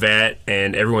bravo to Yvette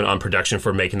and everyone on production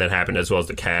for making that happen, as well as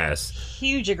the cast.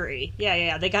 Huge agree.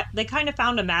 Yeah. They kind of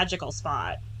found a magical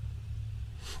spot.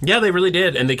 Yeah, they really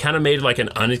did, and they kind of made, like, an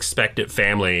unexpected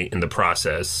family in the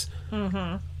process.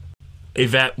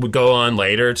 Yvette would go on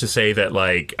later to say that,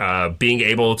 like, being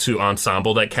able to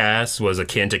ensemble that cast was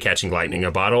akin to catching lightning in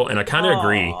a bottle, and I kind of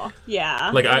agree.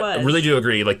 Yeah, like, I really do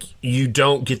agree. Like, you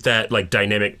don't get that, like,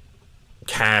 dynamic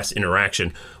cast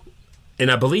interaction. And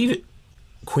I believe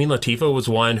Queen Latifah was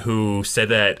one who said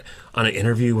that on an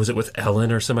interview, was it with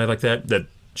Ellen or somebody like that, that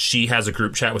she has a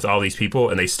group chat with all these people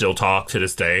and they still talk to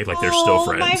this day. Like, they're still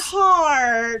friends. Oh, my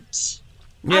heart.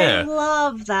 Yeah. I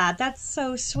love that. That's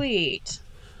so sweet.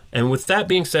 And with that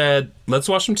being said, let's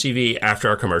watch some TV after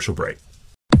our commercial break.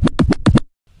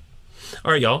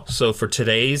 All right, y'all. So for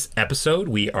today's episode,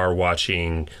 we are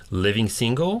watching Living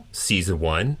Single, Season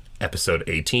 1, Episode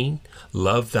 18,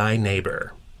 Love Thy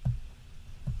Neighbor.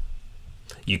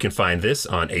 You can find this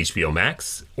on HBO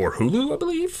Max or Hulu, I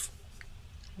believe.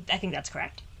 I think that's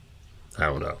correct. I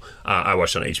don't know. I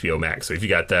watched on HBO Max, so if you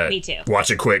got that, me too. Watch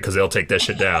it quick because they'll take that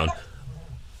shit down.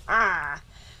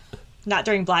 Not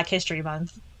during Black History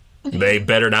Month. They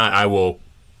better not. I will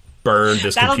burn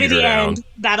this computer down.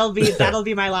 That'll be the end. That'll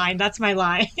be my line. That's my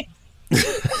line.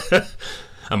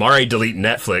 I'm already deleting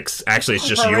Netflix. Actually, it's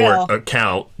just your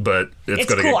account, but it's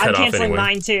going to get cut off anyway. I'm canceling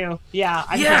mine too. Yeah,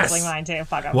 I'm canceling mine too.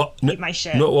 Fuck up. Well, keep my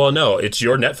shit. No, it's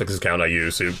your Netflix account I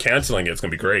use, so canceling it's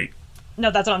going to be great.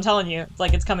 No, that's what I'm telling you.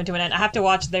 Like, it's coming to an end. I have to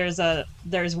watch.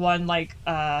 There's one, like,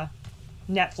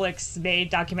 Netflix made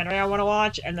documentary I want to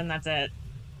watch, and then that's it.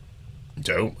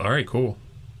 Dope. All right, cool.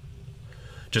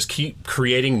 Just keep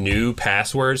creating new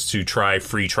passwords to try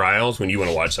free trials when you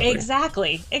want to watch something.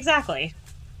 Exactly.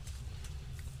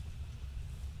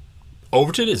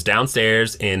 Overton is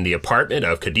downstairs in the apartment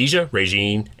of Khadijah,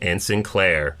 Regine, and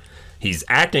Sinclair. He's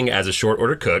acting as a short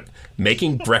order cook,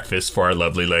 making breakfast for our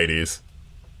lovely ladies.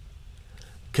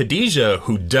 Khadijah,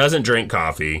 who doesn't drink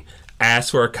coffee,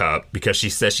 asks for a cup because she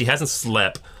says she hasn't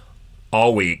slept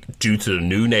all week due to the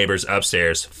new neighbors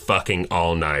upstairs fucking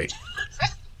all night.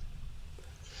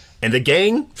 And the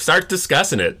gang starts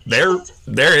discussing it.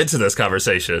 They're into this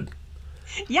conversation.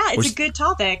 Yeah, it's a good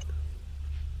topic.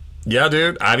 Yeah,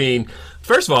 dude. I mean,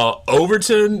 first of all,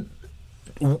 Overton,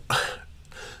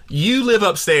 You live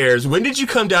upstairs. When did you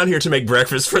come down here to make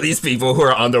breakfast for these people who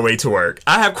are on their way to work?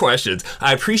 I have questions.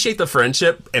 I appreciate the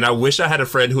friendship, and I wish I had a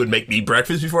friend who would make me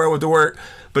breakfast before I went to work.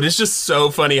 But it's just so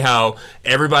funny how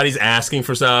everybody's asking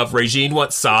for stuff. Regine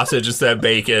wants sausage instead of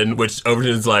bacon, which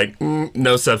Overton's like,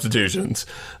 no substitutions.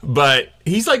 But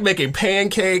he's like making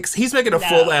pancakes. He's making a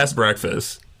full-ass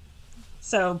breakfast.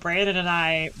 So Brandon and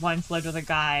I once lived with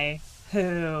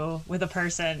a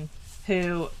person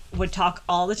who would talk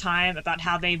all the time about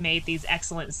how they made these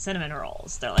excellent cinnamon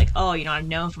rolls. They're like, oh, I'm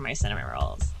known for my cinnamon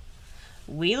rolls.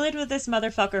 We lived with this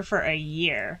motherfucker for a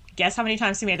year. Guess how many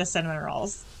times he made us cinnamon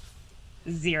rolls?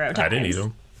 0 times. I didn't eat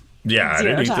them. Yeah, 0 I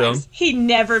didn't eat times. them. He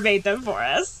never made them for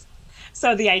us.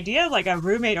 So the idea of like a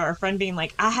roommate or a friend being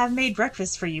like, I have made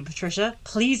breakfast for you, Patricia.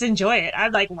 Please enjoy it.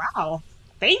 I'm like, wow,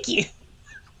 thank you.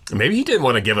 Maybe he didn't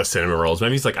want to give us cinnamon rolls.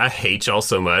 Maybe he's like, I hate y'all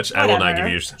so much. I will not give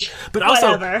you your... But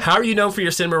also, how are you known for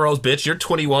your cinnamon rolls, bitch? You're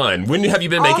 21. When have you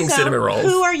been making cinnamon rolls?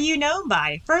 Who are you known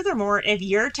by? Furthermore, if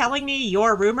you're telling me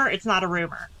you're a rumor, it's not a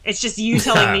rumor. It's just you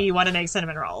telling me you want to make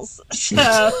cinnamon rolls.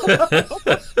 So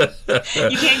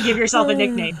you can't give yourself a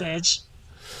nickname, bitch.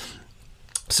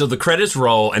 So the credits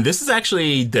roll, and this is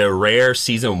actually the rare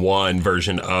season 1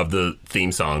 version of the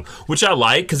theme song, which I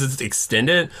like because it's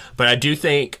extended, but I do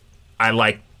think I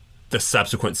like the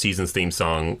subsequent season's theme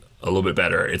song a little bit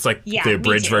better. It's like the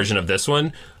abridged version of this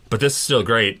one, but this is still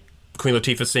great. Queen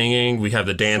Latifah singing. We have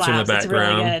the dancer in the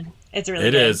background. It's really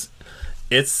good. It is.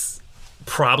 It's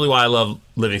probably why I love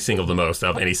Living Single the most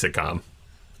out of any sitcom.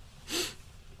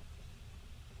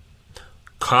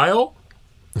 Kyle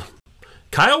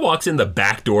walks in the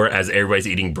back door as everybody's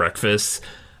eating breakfast,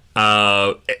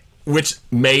 which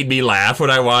made me laugh when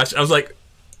I watched. I was like,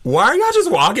 why are y'all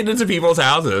just walking into people's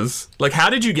houses? Like,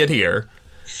 how did you get here?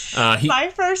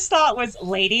 My first thought was,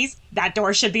 ladies, that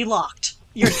door should be locked.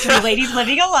 You're 3 ladies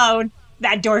living alone.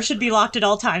 That door should be locked at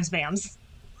all times, ma'ams.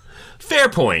 Fair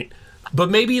point. But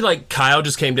maybe, like, Kyle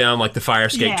just came down, like, the fire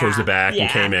escape towards the back and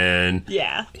came in.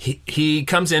 Yeah. He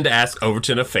comes in to ask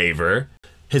Overton a favor.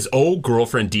 His old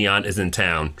girlfriend, Dion, is in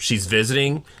town. She's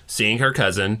visiting, seeing her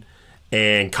cousin.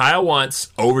 And Kyle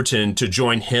wants Overton to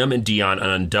join him and Dion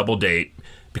on a double date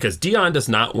because Dion does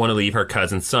not want to leave her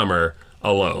cousin Summer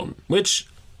alone, which,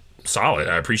 solid.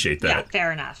 I appreciate that. Yeah,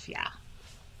 fair enough, yeah.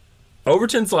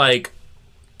 Overton's like,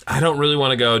 I don't really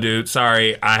want to go, dude.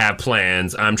 Sorry, I have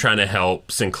plans. I'm trying to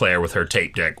help Sinclair with her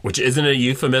tape deck, which isn't a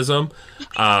euphemism.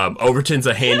 Overton's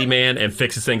a handyman and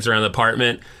fixes things around the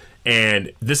apartment.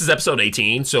 And this is episode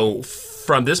 18, so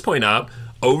from this point up,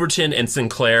 Overton and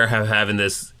Sinclair have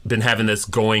been having this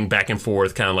going back and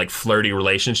forth kind of like flirty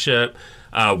relationship.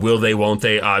 Will they, won't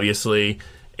they, obviously.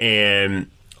 And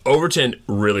Overton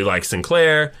really likes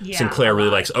Sinclair. Yeah, Sinclair really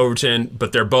likes Overton.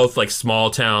 But they're both like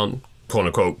small town, quote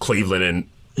unquote, Cleveland and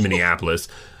Minneapolis.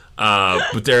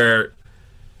 But they're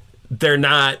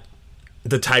not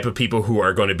the type of people who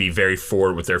are going to be very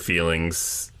forward with their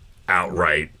feelings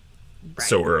outright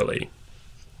so early.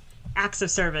 Acts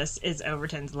of service is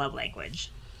Overton's love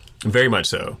language. Very much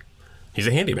so. He's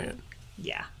a handyman.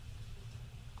 Yeah.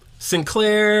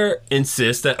 Sinclair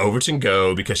insists that Overton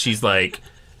go because she's like,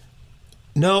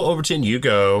 no, Overton, you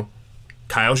go.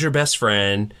 Kyle's your best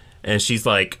friend. And she's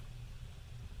like,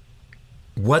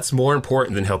 what's more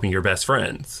important than helping your best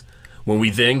friends? When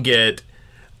we then get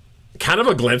kind of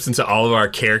a glimpse into all of our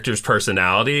characters'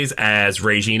 personalities as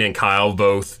Regine and Kyle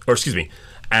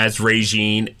as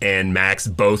Regine and Max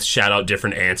both shout out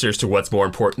different answers to what's more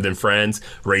important than friends.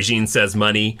 Regine says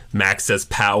money, Max says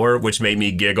power, which made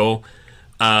me giggle.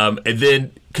 And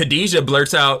then Khadijah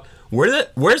blurts out,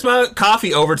 where's my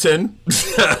coffee, Overton?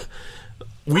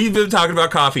 We've been talking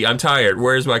about coffee. I'm tired.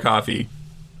 Where's my coffee?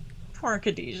 Poor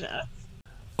Khadijah.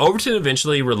 Overton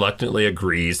eventually reluctantly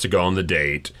agrees to go on the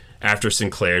date after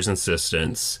Sinclair's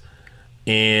insistence.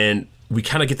 And we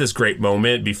kind of get this great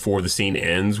moment before the scene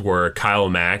ends where Kyle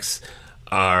and Max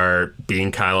are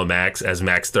being Kyle and Max as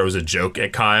Max throws a joke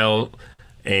at Kyle.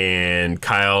 And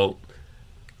Kyle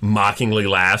mockingly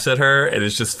laughs at her, and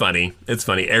it's just funny. It's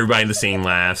funny. Everybody in the scene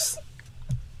laughs.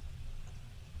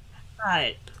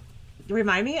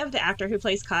 Remind me of the actor who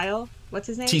plays Kyle. What's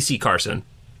his name? T.C. Carson.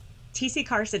 T.C.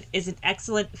 Carson is an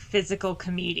excellent physical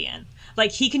comedian.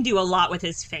 Like, he can do a lot with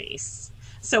his face.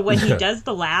 So when he does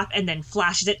the laugh and then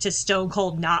flashes it to stone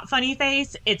cold not funny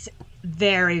face, it's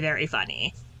very, very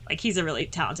funny. Like, he's a really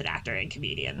talented actor and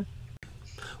comedian.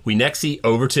 We next see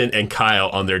Overton and Kyle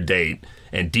on their date,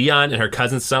 and Dion and her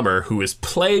cousin Summer, who is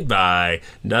played by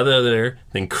none other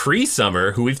than Cree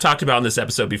Summer, who we've talked about in this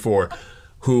episode before,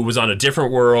 who was on A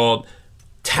Different World,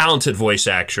 talented voice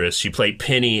actress. She played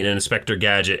Penny in Inspector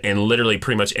Gadget and literally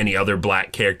pretty much any other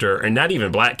black character, and not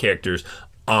even black characters,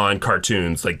 on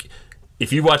cartoons. Like,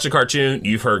 if you watch a cartoon,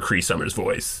 you've heard Cree Summer's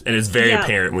voice, and it's very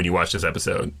apparent when you watch this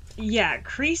episode. Yeah,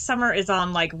 Cree Summer is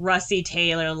on like Russie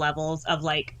Taylor levels of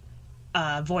like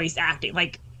voice acting,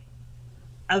 like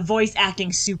a voice acting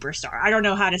superstar. I don't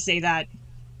know how to say that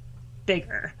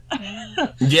bigger.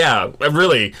 Yeah,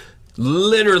 really,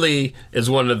 literally is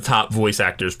one of the top voice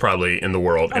actors probably in the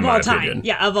world, in my opinion.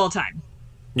 Yeah, of all time.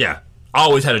 Yeah,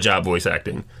 always had a job voice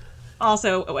acting.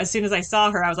 Also, as soon as I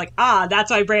saw her, I was like, that's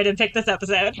why Brandon picked this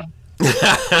episode.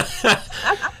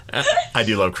 I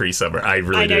do love Cree Summer. I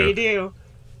really do. I know you do.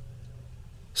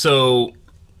 So,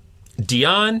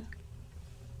 Dion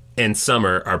and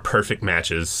Summer are perfect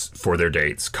matches for their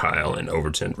dates, Kyle and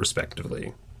Overton,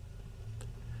 respectively.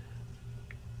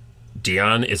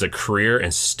 Dion is a career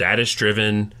and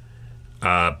status-driven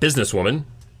businesswoman,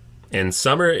 and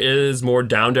Summer is more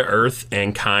down-to-earth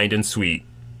and kind and sweet.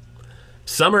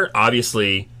 Summer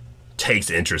obviously takes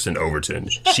interest in Overton.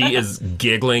 She is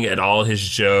giggling at all his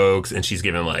jokes, and she's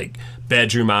giving, like,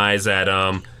 bedroom eyes at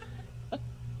him.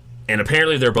 And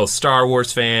apparently they're both Star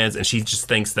Wars fans, and she just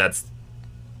thinks that's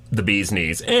the bee's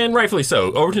knees. And rightfully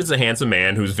so. Overton's a handsome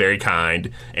man who's very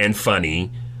kind and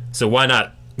funny, so why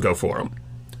not go for him?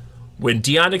 When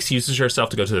Dion excuses herself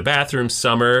to go to the bathroom,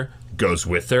 Summer goes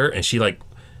with her, and she, like,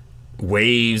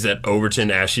 waves at Overton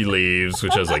as she leaves,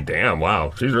 which I was like, damn,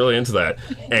 wow, she's really into that.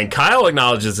 And Kyle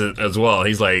acknowledges it as well.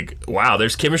 He's like, wow,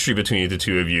 there's chemistry between the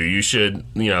two of you. You should,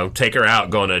 take her out,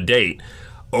 go on a date.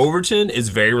 Overton is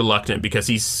very reluctant because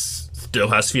he still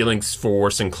has feelings for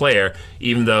Sinclair,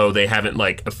 even though they haven't,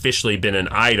 like, officially been an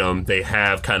item. They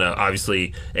have kind of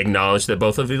obviously acknowledged that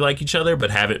both of you like each other,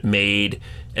 but haven't made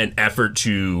an effort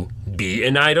to be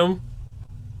an item.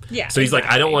 Yeah. So he's like,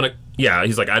 I don't want to. Yeah,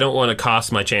 he's like, I don't want to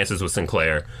cost my chances with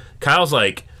Sinclair. Kyle's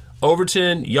like,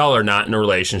 Overton, y'all are not in a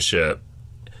relationship.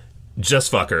 Just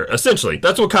fuck her. Essentially,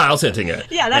 that's what Kyle's hinting at.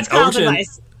 Yeah, that's Kyle's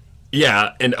advice.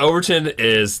 Yeah, and Overton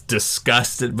is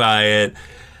disgusted by it.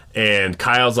 And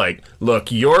Kyle's like,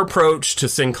 look, your approach to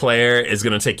Sinclair is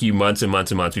going to take you months and months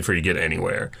and months before you get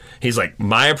anywhere. He's like,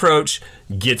 my approach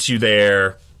gets you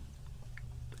there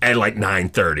at like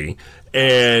 9:30.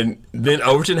 And then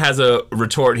Overton has a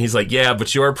retort, and he's like, yeah,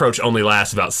 but your approach only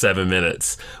lasts about 7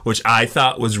 minutes, which I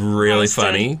thought was really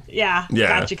funny. Yeah,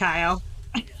 gotcha, Kyle.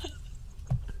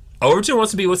 Overton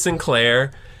wants to be with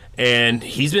Sinclair, and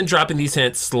he's been dropping these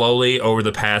hints slowly over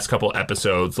the past couple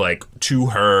episodes, like, to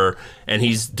her, and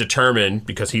he's determined,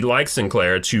 because he likes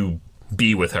Sinclair, to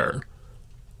be with her.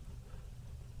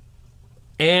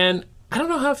 And I don't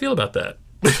know how I feel about that.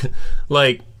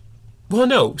 Like, well,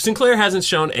 no, Sinclair hasn't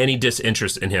shown any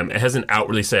disinterest in him. It hasn't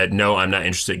outwardly said, no, I'm not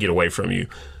interested, get away from you.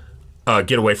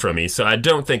 Get away from me. So I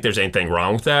don't think there's anything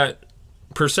wrong with that,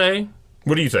 per se.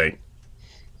 What do you think?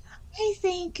 I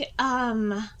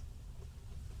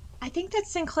think that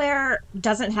Sinclair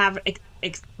doesn't have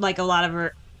like a lot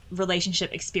of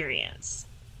relationship experience,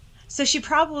 so she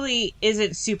probably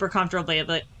isn't super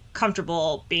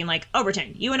comfortable being like,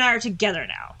 Overton, you and I are together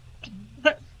now.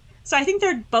 So I think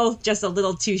they're both just a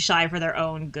little too shy for their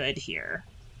own good here.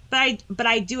 But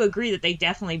I do agree that they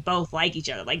definitely both like each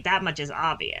other. Like, that much is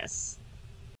obvious.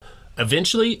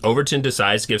 Eventually, Overton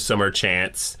decides to give Summer a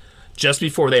chance just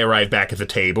before they arrive back at the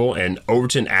table, and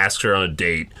Overton asks her on a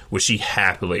date, which she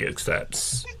happily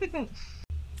accepts.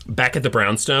 Back at the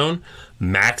brownstone,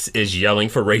 Max is yelling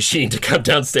for Regine to come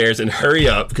downstairs and hurry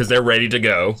up because they're ready to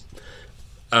go.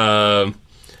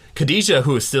 Khadijah,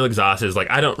 who is still exhausted, is like,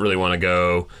 I don't really want to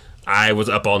go. I was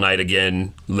up all night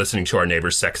again listening to our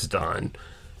neighbor's sexton.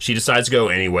 She decides to go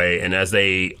anyway, and as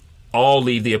they all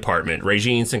leave the apartment,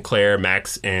 Regine, Sinclair,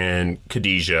 Max, and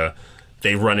Khadijah,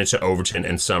 they run into Overton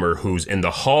and Summer, who's in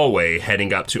the hallway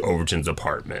heading up to Overton's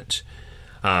apartment.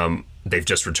 They've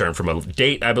just returned from a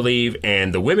date, I believe,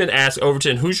 and the women ask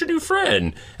Overton, who's your new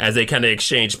friend? As they kind of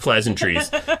exchange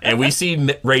pleasantries. And we see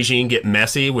Regine get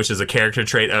messy, which is a character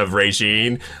trait of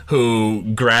Regine, who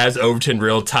grabs Overton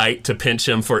real tight to pinch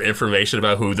him for information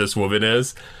about who this woman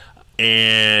is.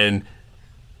 And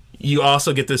you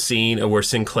also get the scene where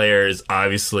Sinclair is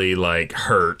obviously, like,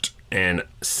 hurt and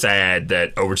sad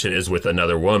that Overton is with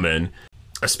another woman,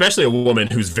 especially a woman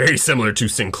who's very similar to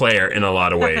Sinclair in a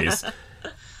lot of ways.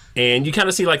 And you kind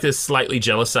of see, like, this slightly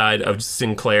jealous side of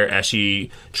Sinclair as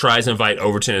she tries to invite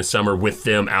Overton and Summer with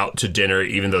them out to dinner,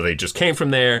 even though they just came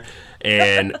from there.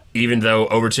 And even though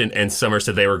Overton and Summer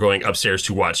said they were going upstairs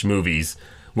to watch movies,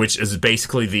 which is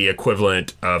basically the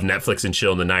equivalent of Netflix and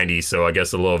chill in the 90s. So I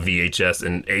guess a little VHS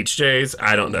and HJs.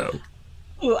 I don't know.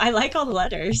 Ooh, I like all the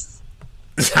letters.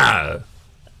 At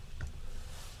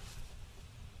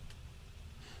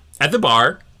the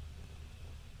bar,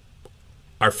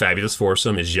 Our fabulous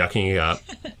foursome is yucking it up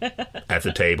at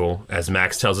the table as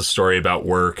Max tells a story about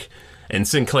work, and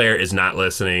Sinclair is not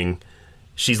listening.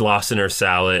 She's lost in her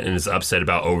salad and is upset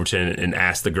about Overton and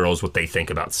asks the girls what they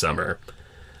think about Summer.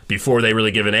 Before they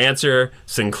really give an answer,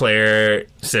 Sinclair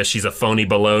says she's a phony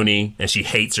baloney and she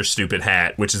hates her stupid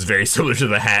hat, which is very similar to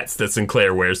the hats that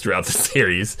Sinclair wears throughout the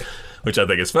series, which I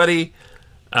think is funny.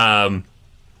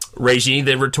 Regine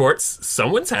then retorts,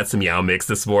 someone's had some Yao Mix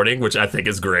this morning, which I think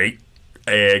is great.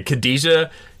 And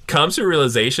Khadijah comes to a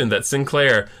realization that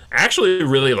Sinclair actually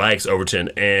really likes Overton,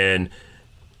 and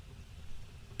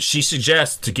she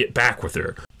suggests to get back with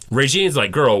her. Regine's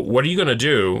like, girl, what are you going to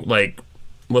do? Like,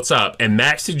 what's up? And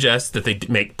Max suggests that they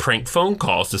make prank phone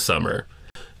calls to Summer.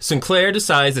 Sinclair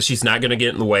decides that she's not going to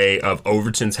get in the way of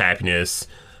Overton's happiness,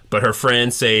 but her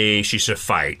friends say she should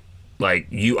fight. Like,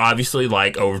 you obviously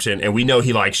like Overton, and we know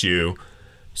he likes you,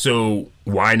 so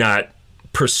why not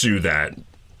pursue that?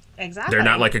 Exactly. They're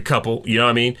not like a couple, you know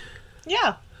what I mean?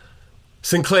 Yeah.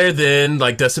 Sinclair then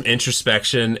does some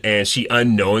introspection, and she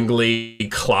unknowingly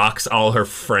clocks all her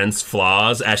friends'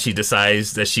 flaws as she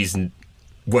decides that she's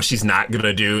not going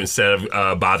to do instead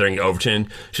of bothering Overton.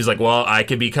 She's like, well, I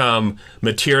could become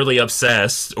materially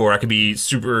obsessed, or I could be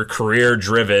super career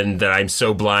driven that I'm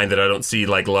so blind that I don't see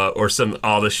like love or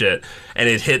all the shit. And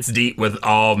it hits deep with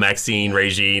all Maxine,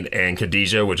 Regine, and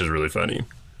Khadijah, which is really funny.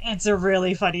 It's a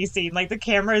really funny scene. Like, the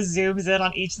camera zooms in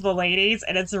on each of the ladies,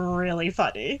 and it's really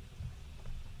funny.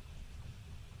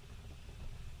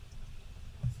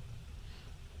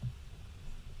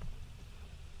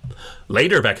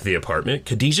 Later, back at the apartment,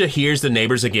 Khadijah hears the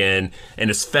neighbors again and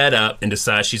is fed up and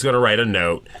decides she's going to write a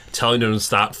note telling them to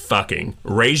stop fucking.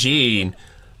 Regine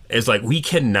is like, we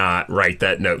cannot write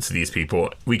that note to these people.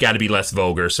 We got to be less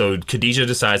vulgar. So Khadijah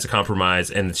decides to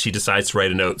compromise, and she decides to write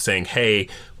a note saying, hey,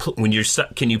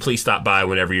 can you please stop by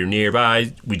whenever you're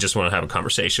nearby? We just want to have a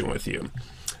conversation with you.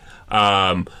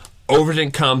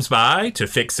 Overton comes by to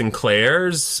fix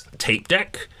Sinclair's tape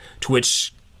deck, to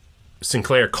which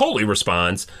Sinclair coldly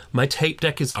responds, my tape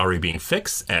deck is already being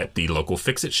fixed at the local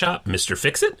fix-it shop, Mr.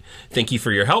 Fix-It. Thank you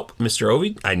for your help, Mr.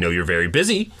 Ovi. I know you're very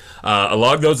busy.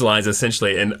 Along those lines,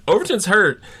 essentially. And Overton's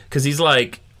hurt because he's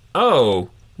like, oh,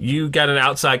 you got an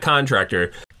outside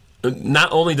contractor.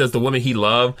 Not only does the woman he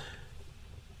loved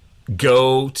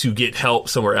go to get help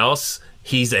somewhere else,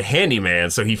 he's a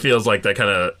handyman, so he feels like that kind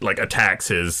of like attacks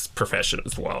his profession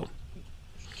as well.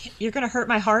 You're going to hurt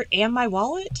my heart and my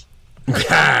wallet?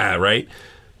 Yeah, right?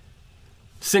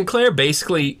 Sinclair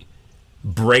basically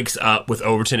breaks up with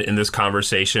Overton in this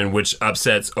conversation, which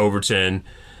upsets Overton,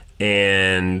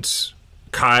 and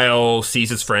Kyle sees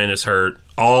his friend is hurt,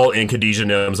 all in Khadijah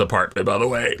Nim's apartment, by the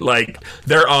way. Like,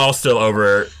 they're all still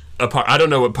over. I don't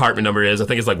know what apartment number it is. I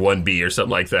think it's like 1B or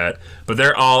something like that. But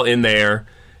they're all in there,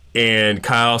 and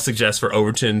Kyle suggests for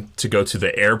Overton to go to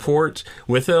the airport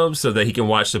with him so that he can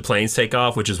watch the planes take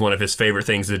off, which is one of his favorite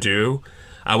things to do.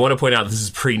 I want to point out this is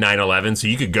pre-9/11, so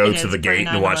you could go to the gate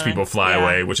and watch people fly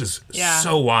away, which is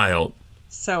so wild.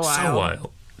 So wild. So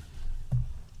wild.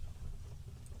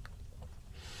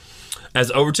 As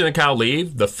Overton and Kyle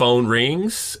leave, the phone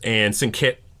rings, and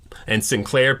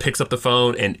Sinclair picks up the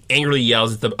phone and angrily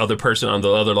yells at the other person on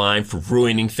the other line for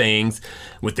ruining things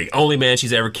with the only man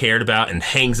she's ever cared about, and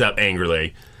hangs up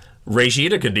angrily.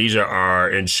 Regine and Khadijah are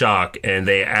in shock, and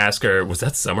they ask her, was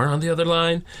that Summer on the other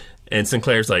line? And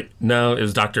Sinclair's like, no, it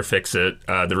was Dr. Fix-It,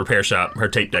 the repair shop. Her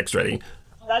tape deck's ready.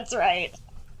 That's right.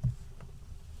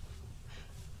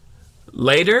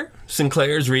 Later,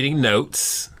 Sinclair's reading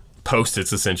notes,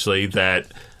 post-its essentially, that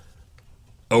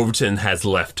Overton has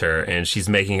left her, and she's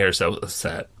making herself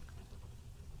upset.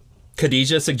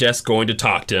 Khadijah suggests going to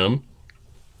talk to him,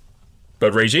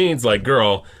 but Regine's like,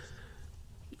 girl,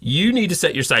 you need to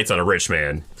set your sights on a rich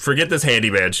man. Forget this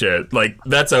handyman shit. Like,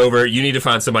 that's over. You need to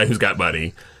find somebody who's got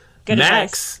money. Good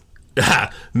advice.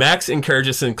 Max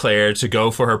encourages Sinclair to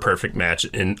go for her perfect match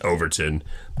in Overton,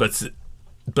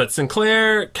 but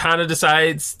Sinclair kind of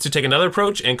decides to take another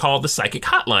approach and call the psychic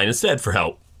hotline instead for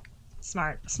help.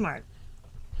 Smart.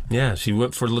 Yeah, she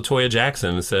went for LaToya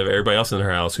Jackson instead of everybody else in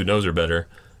her house who knows her better.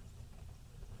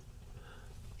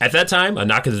 At that time, a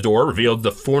knock at the door revealed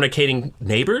the fornicating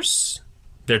neighbors.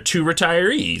 They're two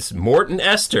retirees, Mort and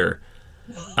Esther.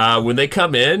 When they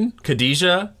come in,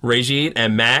 Khadijah, Regine,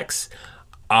 and Max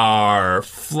are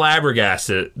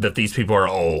flabbergasted that these people are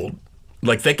old.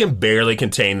 Like, they can barely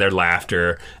contain their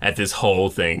laughter at this whole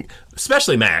thing.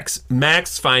 Especially Max.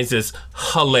 Max finds this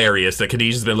hilarious that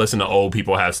Khadijah's been listening to old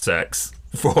people have sex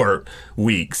for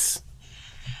weeks.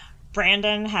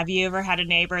 Brandon, have you ever had a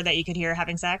neighbor that you could hear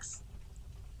having sex?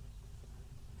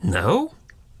 No?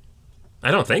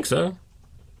 I don't think so.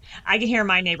 I can hear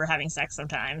my neighbor having sex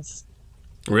sometimes.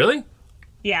 Really?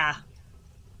 Yeah,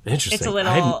 it's a Interesting.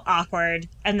 little awkward,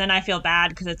 and then I feel bad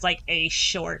because it's like a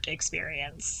short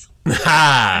experience, and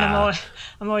Ha!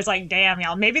 I'm always like, damn,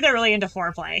 y'all, maybe they're really into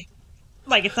foreplay.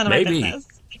 Like it's none of my Maybe. business.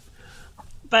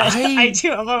 But I I.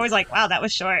 do. I'm always like, wow, that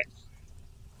was short.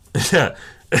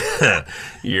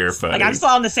 You're Like I'm funny. still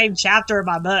on the same chapter of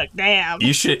my book. Damn.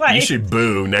 You Like should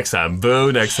boo next time.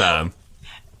 Boo next time.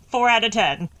 4 out of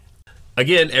 10.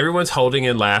 Again, everyone's holding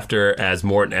in laughter as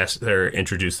Mort and Esther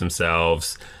introduce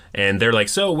themselves, and they're like,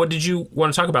 "So, what did you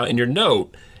want to talk about in your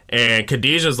note?" And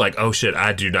Khadijah's like, "Oh shit,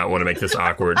 I do not want to make this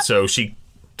awkward." So she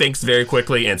thinks very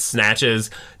quickly and snatches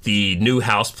the new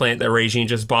houseplant that Regine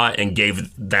just bought and gave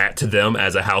that to them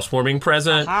as a housewarming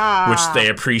present, which they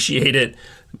appreciated.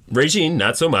 Regine,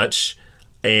 not so much.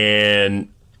 And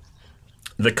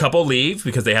the couple leave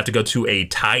because they have to go to a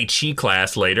Tai Chi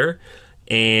class later.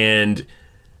 And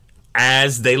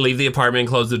as they leave the apartment and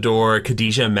close the door,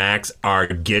 Khadijah and Max are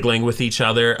giggling with each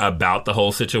other about the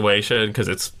whole situation because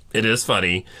it is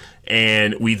funny.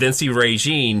 And we then see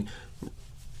Regine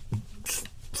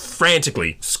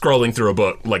frantically scrolling through a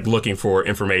book, like looking for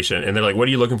information. And they're like, "What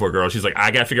are you looking for, girl?" She's like,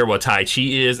 "I gotta figure out what Tai Chi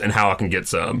is and how I can get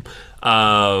some."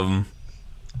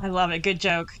 I love it. Good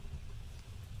joke.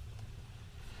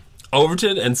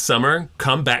 Overton and Summer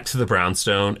come back to the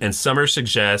brownstone, and Summer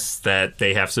suggests that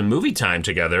they have some movie time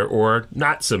together or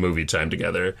not some movie time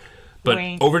together. But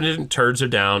Wink. Overton turns her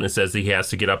down and says that he has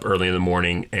to get up early in the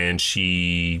morning, and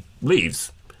she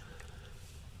leaves.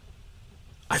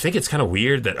 I think it's kind of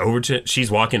weird that she's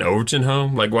walking Overton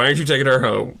home. Like, why aren't you taking her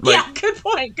home? Like, Yeah, good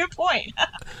point. Good point.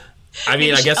 I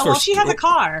mean, I guess well, she has a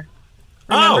car.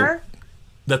 Remember?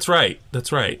 That's right.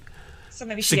 That's right. So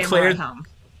maybe she gave her Sinclair at home.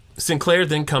 Sinclair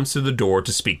then comes to the door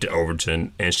to speak to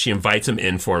Overton, and she invites him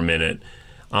in for a minute.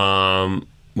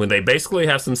 When they basically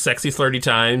have some sexy, flirty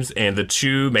times, and the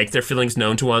two make their feelings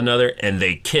known to one another, and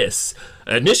they kiss.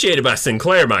 Initiated by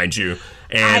Sinclair, mind you.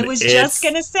 And I was just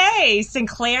gonna say,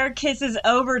 Sinclair kisses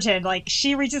Overton. Like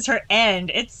she reaches her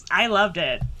end. I loved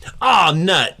it. Oh,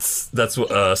 nuts! That's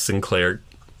what Sinclair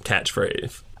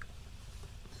catchphrase.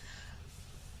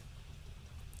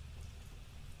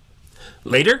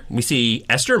 Later, we see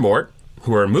Esther and Mort,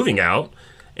 who are moving out,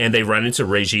 and they run into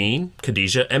Regine,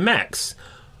 Khadijah, and Max.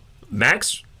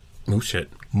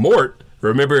 Mort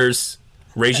remembers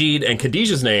Regine and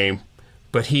Khadijah's name,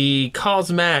 but he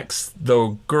calls Max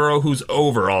the girl who's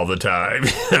over all the time,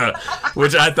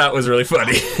 which I thought was really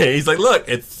funny. He's like, "Look,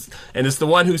 it's the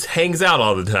one who hangs out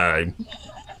all the time."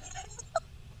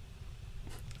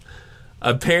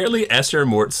 Apparently, Esther and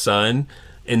Mort's son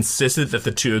insisted that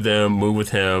the two of them move with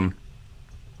him.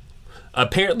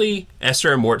 Apparently,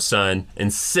 Esther and Mort's son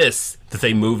insists that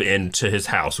they move into his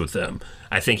house with them.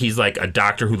 I think he's like a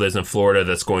doctor who lives in Florida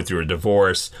that's going through a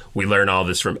divorce. We learn all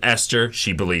this from Esther.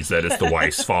 She believes that it's the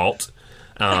wife's fault.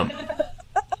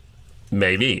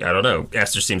 Maybe. I don't know.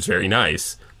 Esther seems very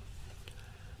nice.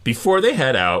 Before they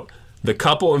head out, the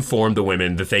couple informed the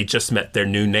women that they just met their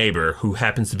new neighbor, who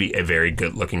happens to be a very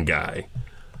good-looking guy.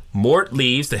 Mort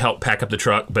leaves to help pack up the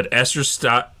truck, but Esther,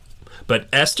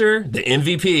 the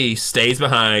MVP, stays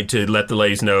behind to let the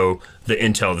ladies know the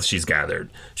intel that she's gathered.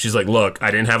 She's like, "Look,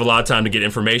 I didn't have a lot of time to get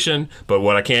information, but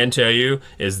what I can tell you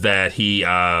is that he's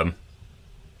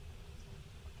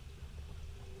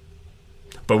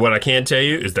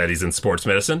in sports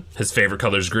medicine. His favorite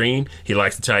color is green. He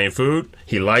likes Italian food.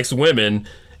 He likes women,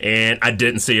 and I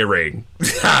didn't see a ring."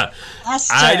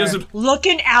 Esther,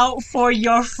 looking out for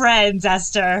your friends,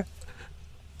 Esther.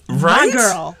 Right?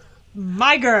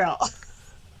 My girl.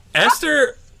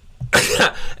 Esther was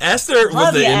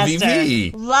the MVP.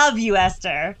 Esther. Love you,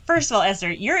 Esther. First of all,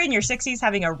 Esther, you're in your 60s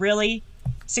having a really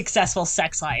successful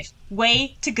sex life.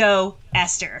 Way to go,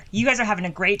 Esther. You guys are having a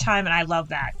great time, and I love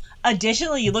that.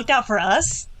 Additionally, you looked out for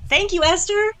us. Thank you,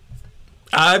 Esther.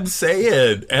 I'm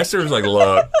saying. Esther was like,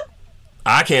 "Look,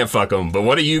 I can't fuck him, but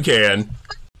what do you can?"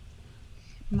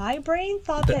 My brain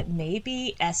thought that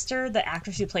maybe Esther, the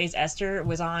actress who plays Esther,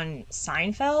 was on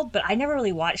Seinfeld, but I never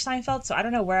really watched Seinfeld, so I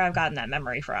don't know where I've gotten that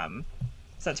memory from.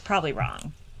 So it's probably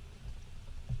wrong.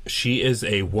 She is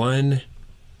a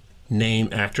one-name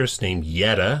actress named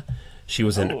Yetta. She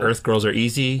was in Earth Girls Are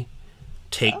Easy,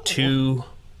 Take Two,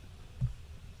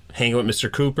 Hanging with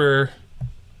Mr. Cooper.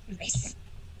 Nice.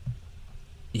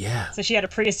 Yeah. So she had a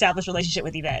pre-established relationship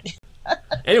with Yvette.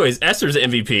 Anyways, Esther's the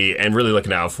MVP and really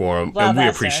looking out for him. Love and we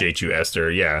Esther. appreciate you,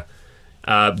 Esther. Yeah.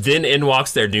 Then in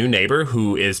walks their new neighbor,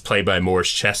 who is played by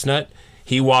Morris Chestnut.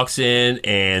 He walks in,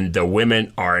 and the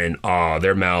women are in awe.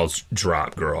 Their mouths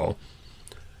drop, girl.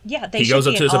 Yeah, He goes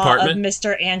up to his apartment. of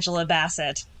Mr. Angela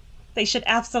Bassett. They should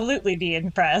absolutely be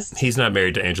impressed. He's not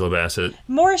married to Angela Bassett.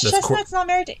 Morris That's Chestnut's not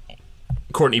married to...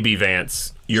 Courtney B.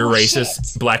 Vance. You're Oh,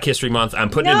 racist. shit. Black History Month. I'm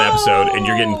putting in an episode, and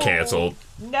you're getting canceled.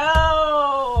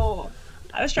 No!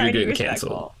 I was trying You're to be getting respectful.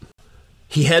 canceled.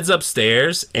 He heads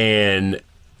upstairs, and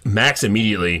Max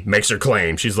immediately makes her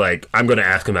claim. She's like, I'm going to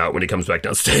ask him out when he comes back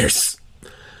downstairs.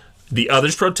 The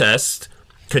others protest.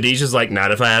 Khadijah's like,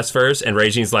 not if I ask first. And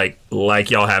Regine's like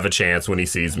y'all have a chance when he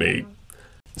sees me.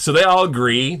 So they all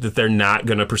agree that they're not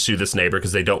going to pursue this neighbor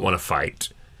because they don't want to fight.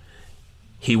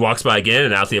 He walks by again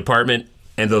and out the apartment,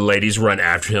 and the ladies run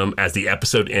after him as the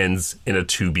episode ends in a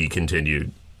to be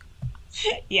continued.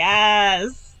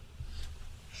 Yes.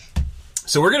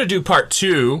 So we're going to do part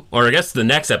 2, or I guess the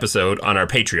next episode on our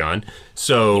Patreon.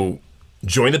 So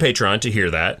join the Patreon to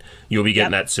hear that. You'll be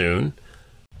getting that soon.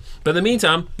 But in the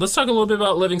meantime, let's talk a little bit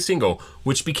about Living Single,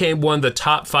 which became one of the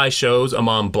top 5 shows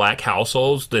among black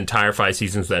households the entire 5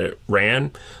 seasons that it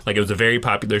ran. Like, it was a very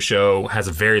popular show, has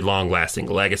a very long-lasting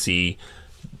legacy.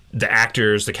 The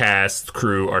actors, the cast, the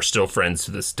crew are still friends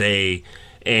to this day.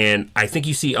 And I think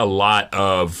you see a lot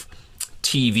of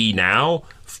TV now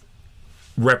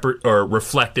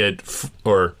reflected,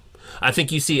 or I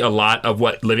think you see a lot of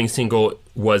what Living Single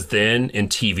was then in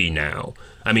TV now.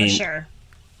 I mean, For sure.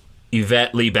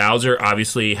 Yvette Lee Bowser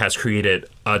obviously has created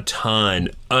a ton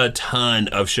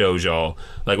of shows, y'all.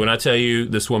 Like, when I tell you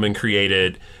this woman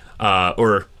created,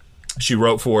 or she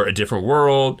wrote for A Different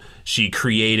World, she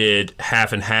created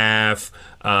Half and Half,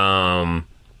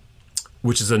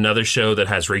 which is another show that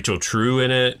has Rachel True in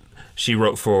it. She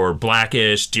wrote for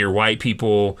Blackish, Dear White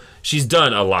People. She's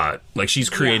done a lot. Like, she's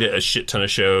created a shit ton of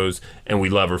shows, and we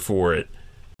love her for it.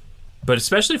 But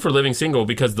especially for Living Single,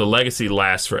 because the legacy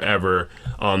lasts forever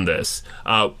on this.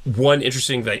 One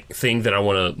interesting thing that I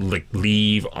want to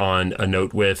leave on a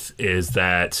note with is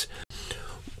that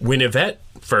when Yvette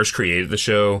first created the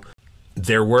show,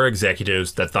 there were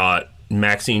executives that thought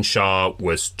Maxine Shaw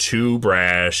was too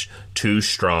brash, too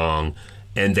strong,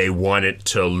 and they wanted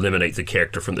to eliminate the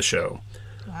character from the show.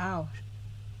 Wow.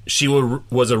 She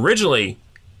was originally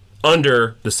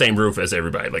under the same roof as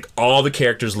everybody. Like, all the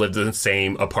characters lived in the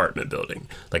same apartment building.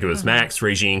 Like, it was Max,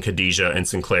 Regine, Khadijah, and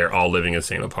Sinclair all living in the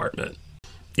same apartment.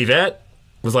 Yvette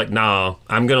was like, nah,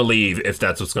 I'm going to leave if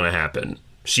that's what's going to happen.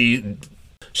 She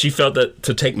felt that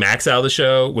to take Max out of the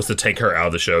show was to take her out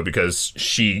of the show because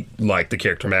she liked the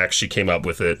character Max. She came up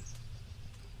with it.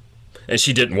 And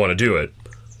she didn't want to do it.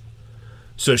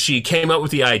 So she came up with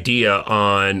the idea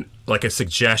on, like, a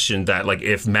suggestion that, like,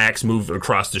 if Max moved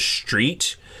across the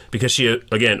street, because she,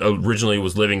 again, originally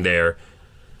was living there,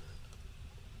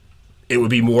 it would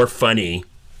be more funny,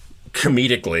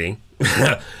 comedically.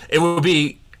 it would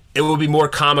be more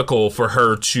comical for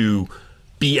her to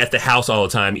be at the house all the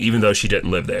time, even though she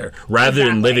didn't live there, rather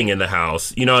than living in the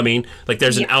house. You know what I mean? Like,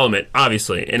 there's an element,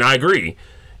 obviously, and I agree.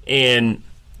 And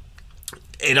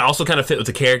it also kind of fit with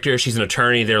the character. She's an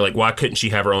attorney. They're like, why couldn't she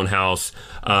have her own house?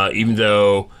 Even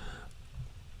though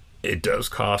it does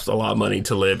cost a lot of money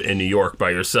to live in New York by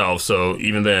yourself. So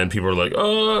even then, people are like,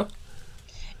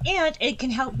 And it can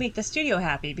help make the studio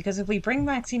happy, because if we bring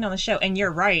Maxine on the show, and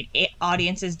you're right,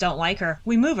 audiences don't like her,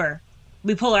 we move her.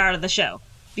 We pull her out of the show.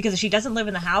 Because if she doesn't live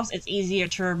in the house, it's easier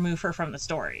to remove her from the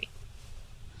story.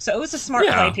 So it was a smart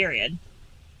play, period.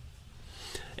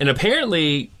 And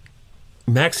apparently,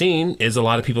 Maxine is a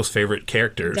lot of people's favorite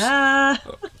characters.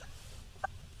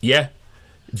 Yeah.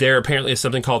 There apparently is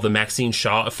something called the Maxine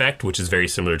Shaw effect, which is very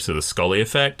similar to the Scully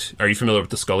effect. Are you familiar with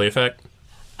the Scully effect?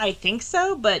 I think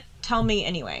so, but tell me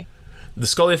anyway. The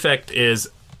Scully effect is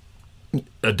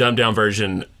a dumbed down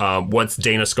version. Once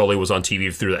Dana Scully was on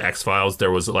TV through the X-Files,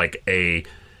 there was like a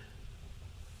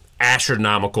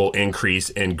astronomical increase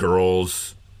in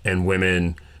girls and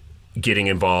women getting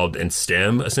involved in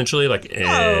STEM, essentially, like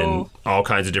in all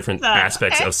kinds of different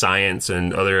aspects of science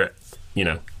and other,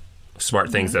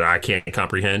 smart things that I can't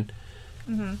comprehend.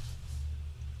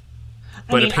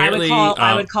 But apparently,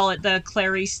 I would call it the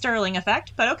Clarice Sterling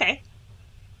effect, but okay.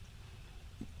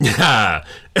 But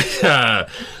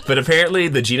apparently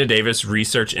the Gina Davis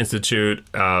Research Institute,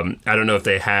 I don't know if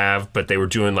they have, but they were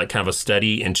doing like kind of a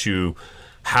study into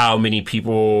how many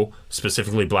people,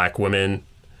 specifically black women,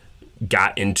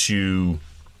 got into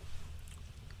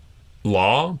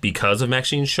law because of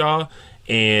Maxine Shaw,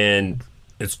 and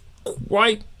it's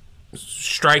quite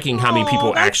striking how many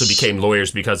people actually became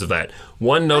lawyers because of that.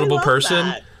 One notable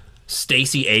person,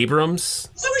 Stacey Abrams.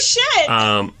 Oh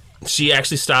shit! She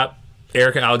actually stopped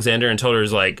Erica Alexander and told her,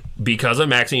 like, because of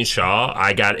Maxine Shaw,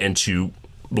 I got into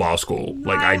law school.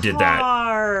 Like, I did that.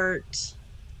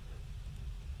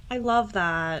 I love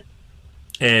that.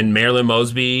 And Marilyn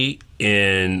Mosby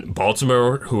in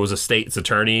Baltimore, who was a state's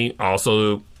attorney,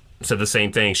 also said the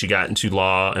same thing. She got into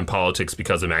law and politics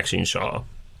because of Maxine Shaw.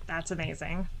 That's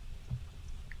amazing.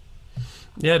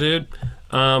 Yeah, dude.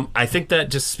 I think that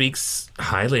just speaks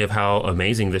highly of how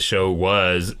amazing this show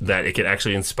was, that it could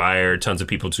actually inspire tons of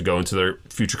people to go into their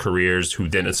future careers who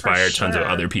then inspire tons of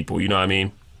other people. You know what I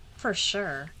mean? For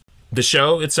sure. The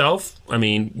show itself, I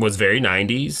mean, was very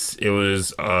 90s. It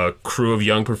was a crew of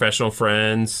young professional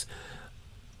friends,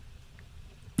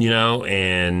 you know,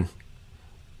 and...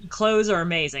 Clothes are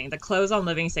amazing. The clothes on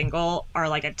Living Single are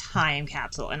like a time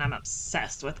capsule, and I'm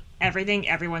obsessed with everything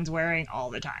everyone's wearing all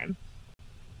the time.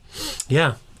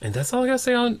 Yeah, and that's all I gotta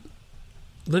say on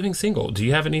Living Single. Do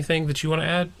you have anything that you want to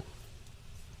add?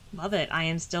 Love it. I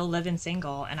am still living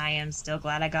single, and I am still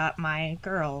glad I got my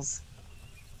girls.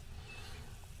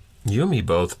 You and me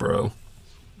both, bro.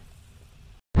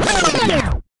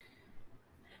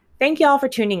 Thank you all for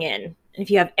tuning in. If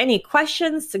you have any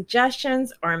questions,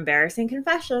 suggestions, or embarrassing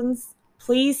confessions,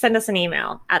 please send us an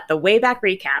email at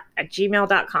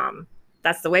thewaybackrecap@gmail.com.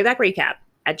 That's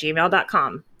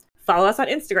thewaybackrecap@gmail.com. Follow us on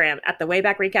Instagram at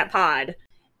thewaybackrecappod.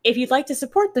 If you'd like to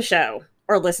support the show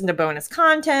or listen to bonus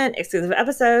content, exclusive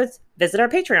episodes, visit our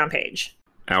Patreon page.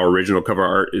 Our original cover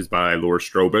art is by Laura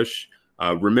Strobish.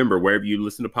 Remember, wherever you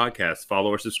listen to podcasts,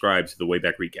 follow or subscribe to The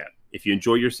Wayback Recap. If you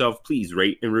enjoy yourself, please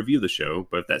rate and review the show,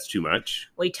 but if that's too much,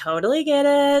 we totally get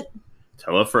it.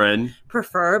 Tell a friend.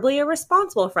 Preferably a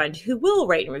responsible friend who will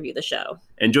rate and review the show.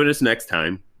 And join us next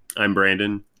time. I'm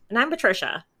Brandon. And I'm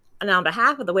Patricia. And on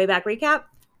behalf of The Wayback Recap,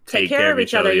 take care of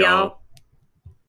each other, y'all.